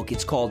great book.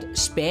 It's called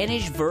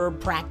Spanish Verb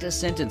Practice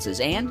Sentences,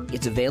 and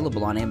it's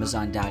available on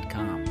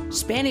Amazon.com.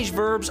 Spanish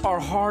verbs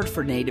are hard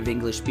for native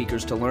English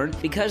speakers to learn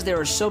because there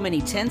are so many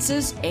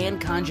tenses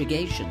and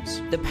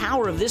conjugations. The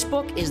power of this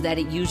book is that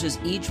it uses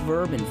each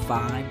verb in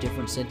 5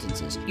 different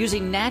sentences,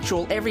 using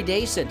natural,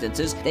 everyday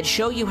sentences that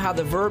show you how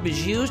the verb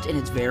is used in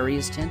its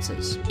various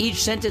tenses.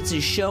 Each sentence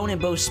is shown in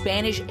both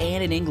Spanish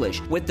and in English,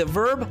 with the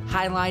verb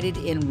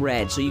highlighted in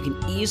red, so you can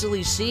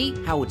easily see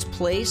how it's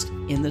placed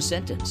in the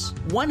sentence.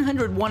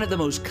 101 of the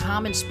most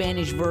common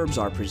Spanish verbs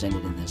are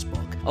presented in this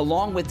book.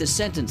 Along with the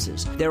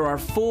sentences, there are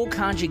full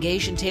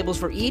conjugation tables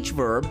for each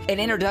verb, an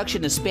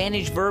introduction to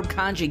Spanish verb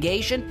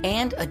conjugation,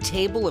 and a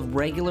table of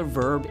regular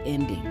verb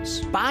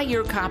endings. Buy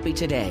your copy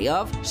today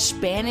of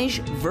Spanish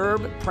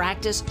Verb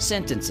Practice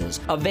Sentences,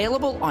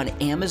 available on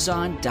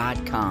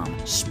Amazon.com.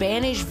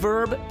 Spanish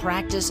Verb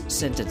Practice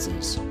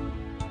Sentences.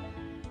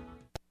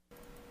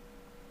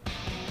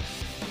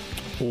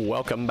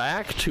 Welcome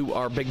back to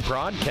our big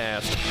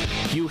broadcast.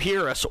 You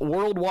hear us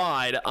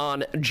worldwide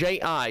on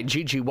JIGGY.com.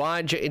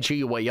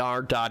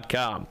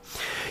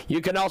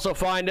 You can also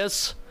find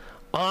us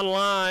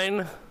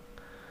online,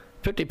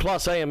 50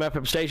 plus AM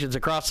FM stations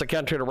across the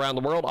country and around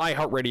the world,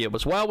 iHeartRadio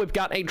as well. We've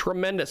got a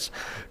tremendous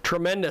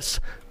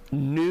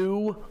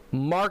new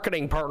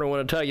marketing partner I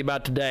want to tell you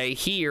about today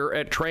here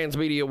at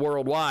Transmedia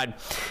Worldwide.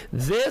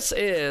 This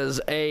is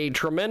a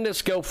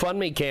tremendous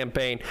GoFundMe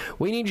campaign.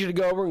 We need you to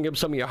go over and give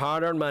some of your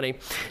hard-earned money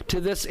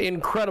to this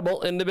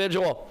incredible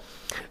individual.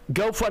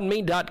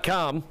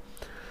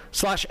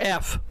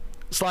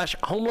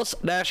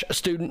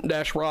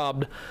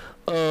 GoFundMe.com/F/homeless-student-robbed.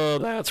 Oh,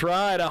 that's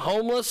right, a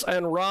homeless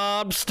and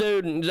robbed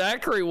student.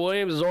 Zachary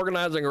Williams is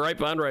organizing a right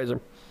fundraiser.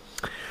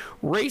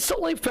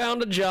 Recently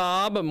found a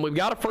job, and we've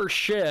got a first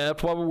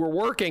shift. While we were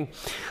working,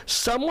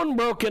 someone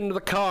broke into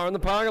the car in the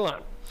parking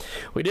lot.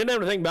 We didn't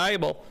have anything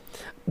valuable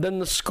than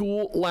the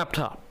school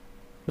laptop,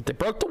 but they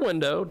broke the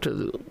window to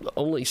the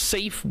only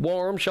safe,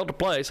 warm, sheltered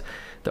place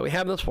that we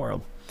have in this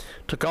world.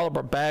 Took all of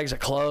our bags of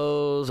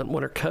clothes and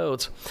winter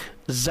coats.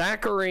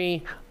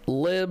 Zachary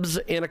lives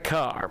in a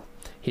car.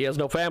 He has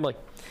no family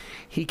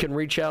he can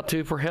reach out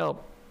to for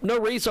help. No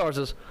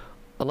resources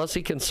unless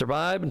he can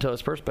survive until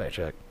his first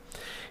paycheck.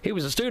 He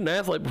was a student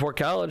athlete before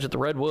college at the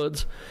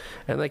Redwoods,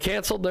 and they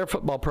canceled their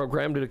football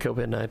program due to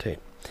COVID-19.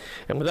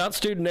 And without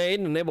student aid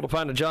and unable to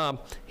find a job,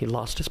 he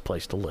lost his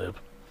place to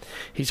live.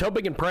 He's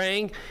hoping and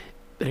praying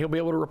that he'll be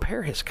able to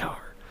repair his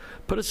car,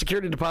 put a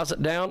security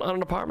deposit down on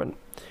an apartment,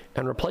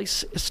 and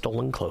replace his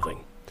stolen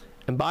clothing,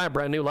 and buy a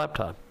brand new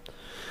laptop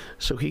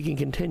so he can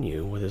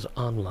continue with his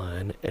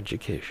online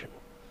education.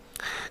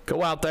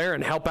 Go out there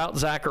and help out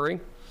Zachary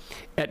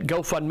at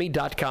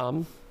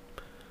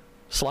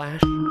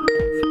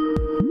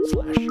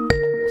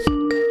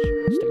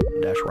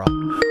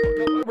GoFundMe.com/student-robbed.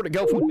 Go over to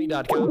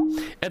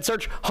GoFundMe.com and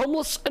search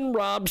homeless and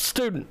robbed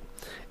student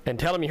and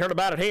tell them you heard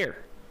about it here.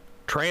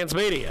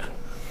 Transmedia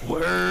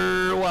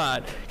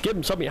Worldwide. Give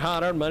them some of your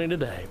hard-earned money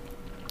today.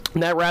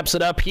 And that wraps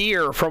it up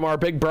here from our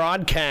big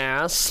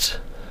broadcast.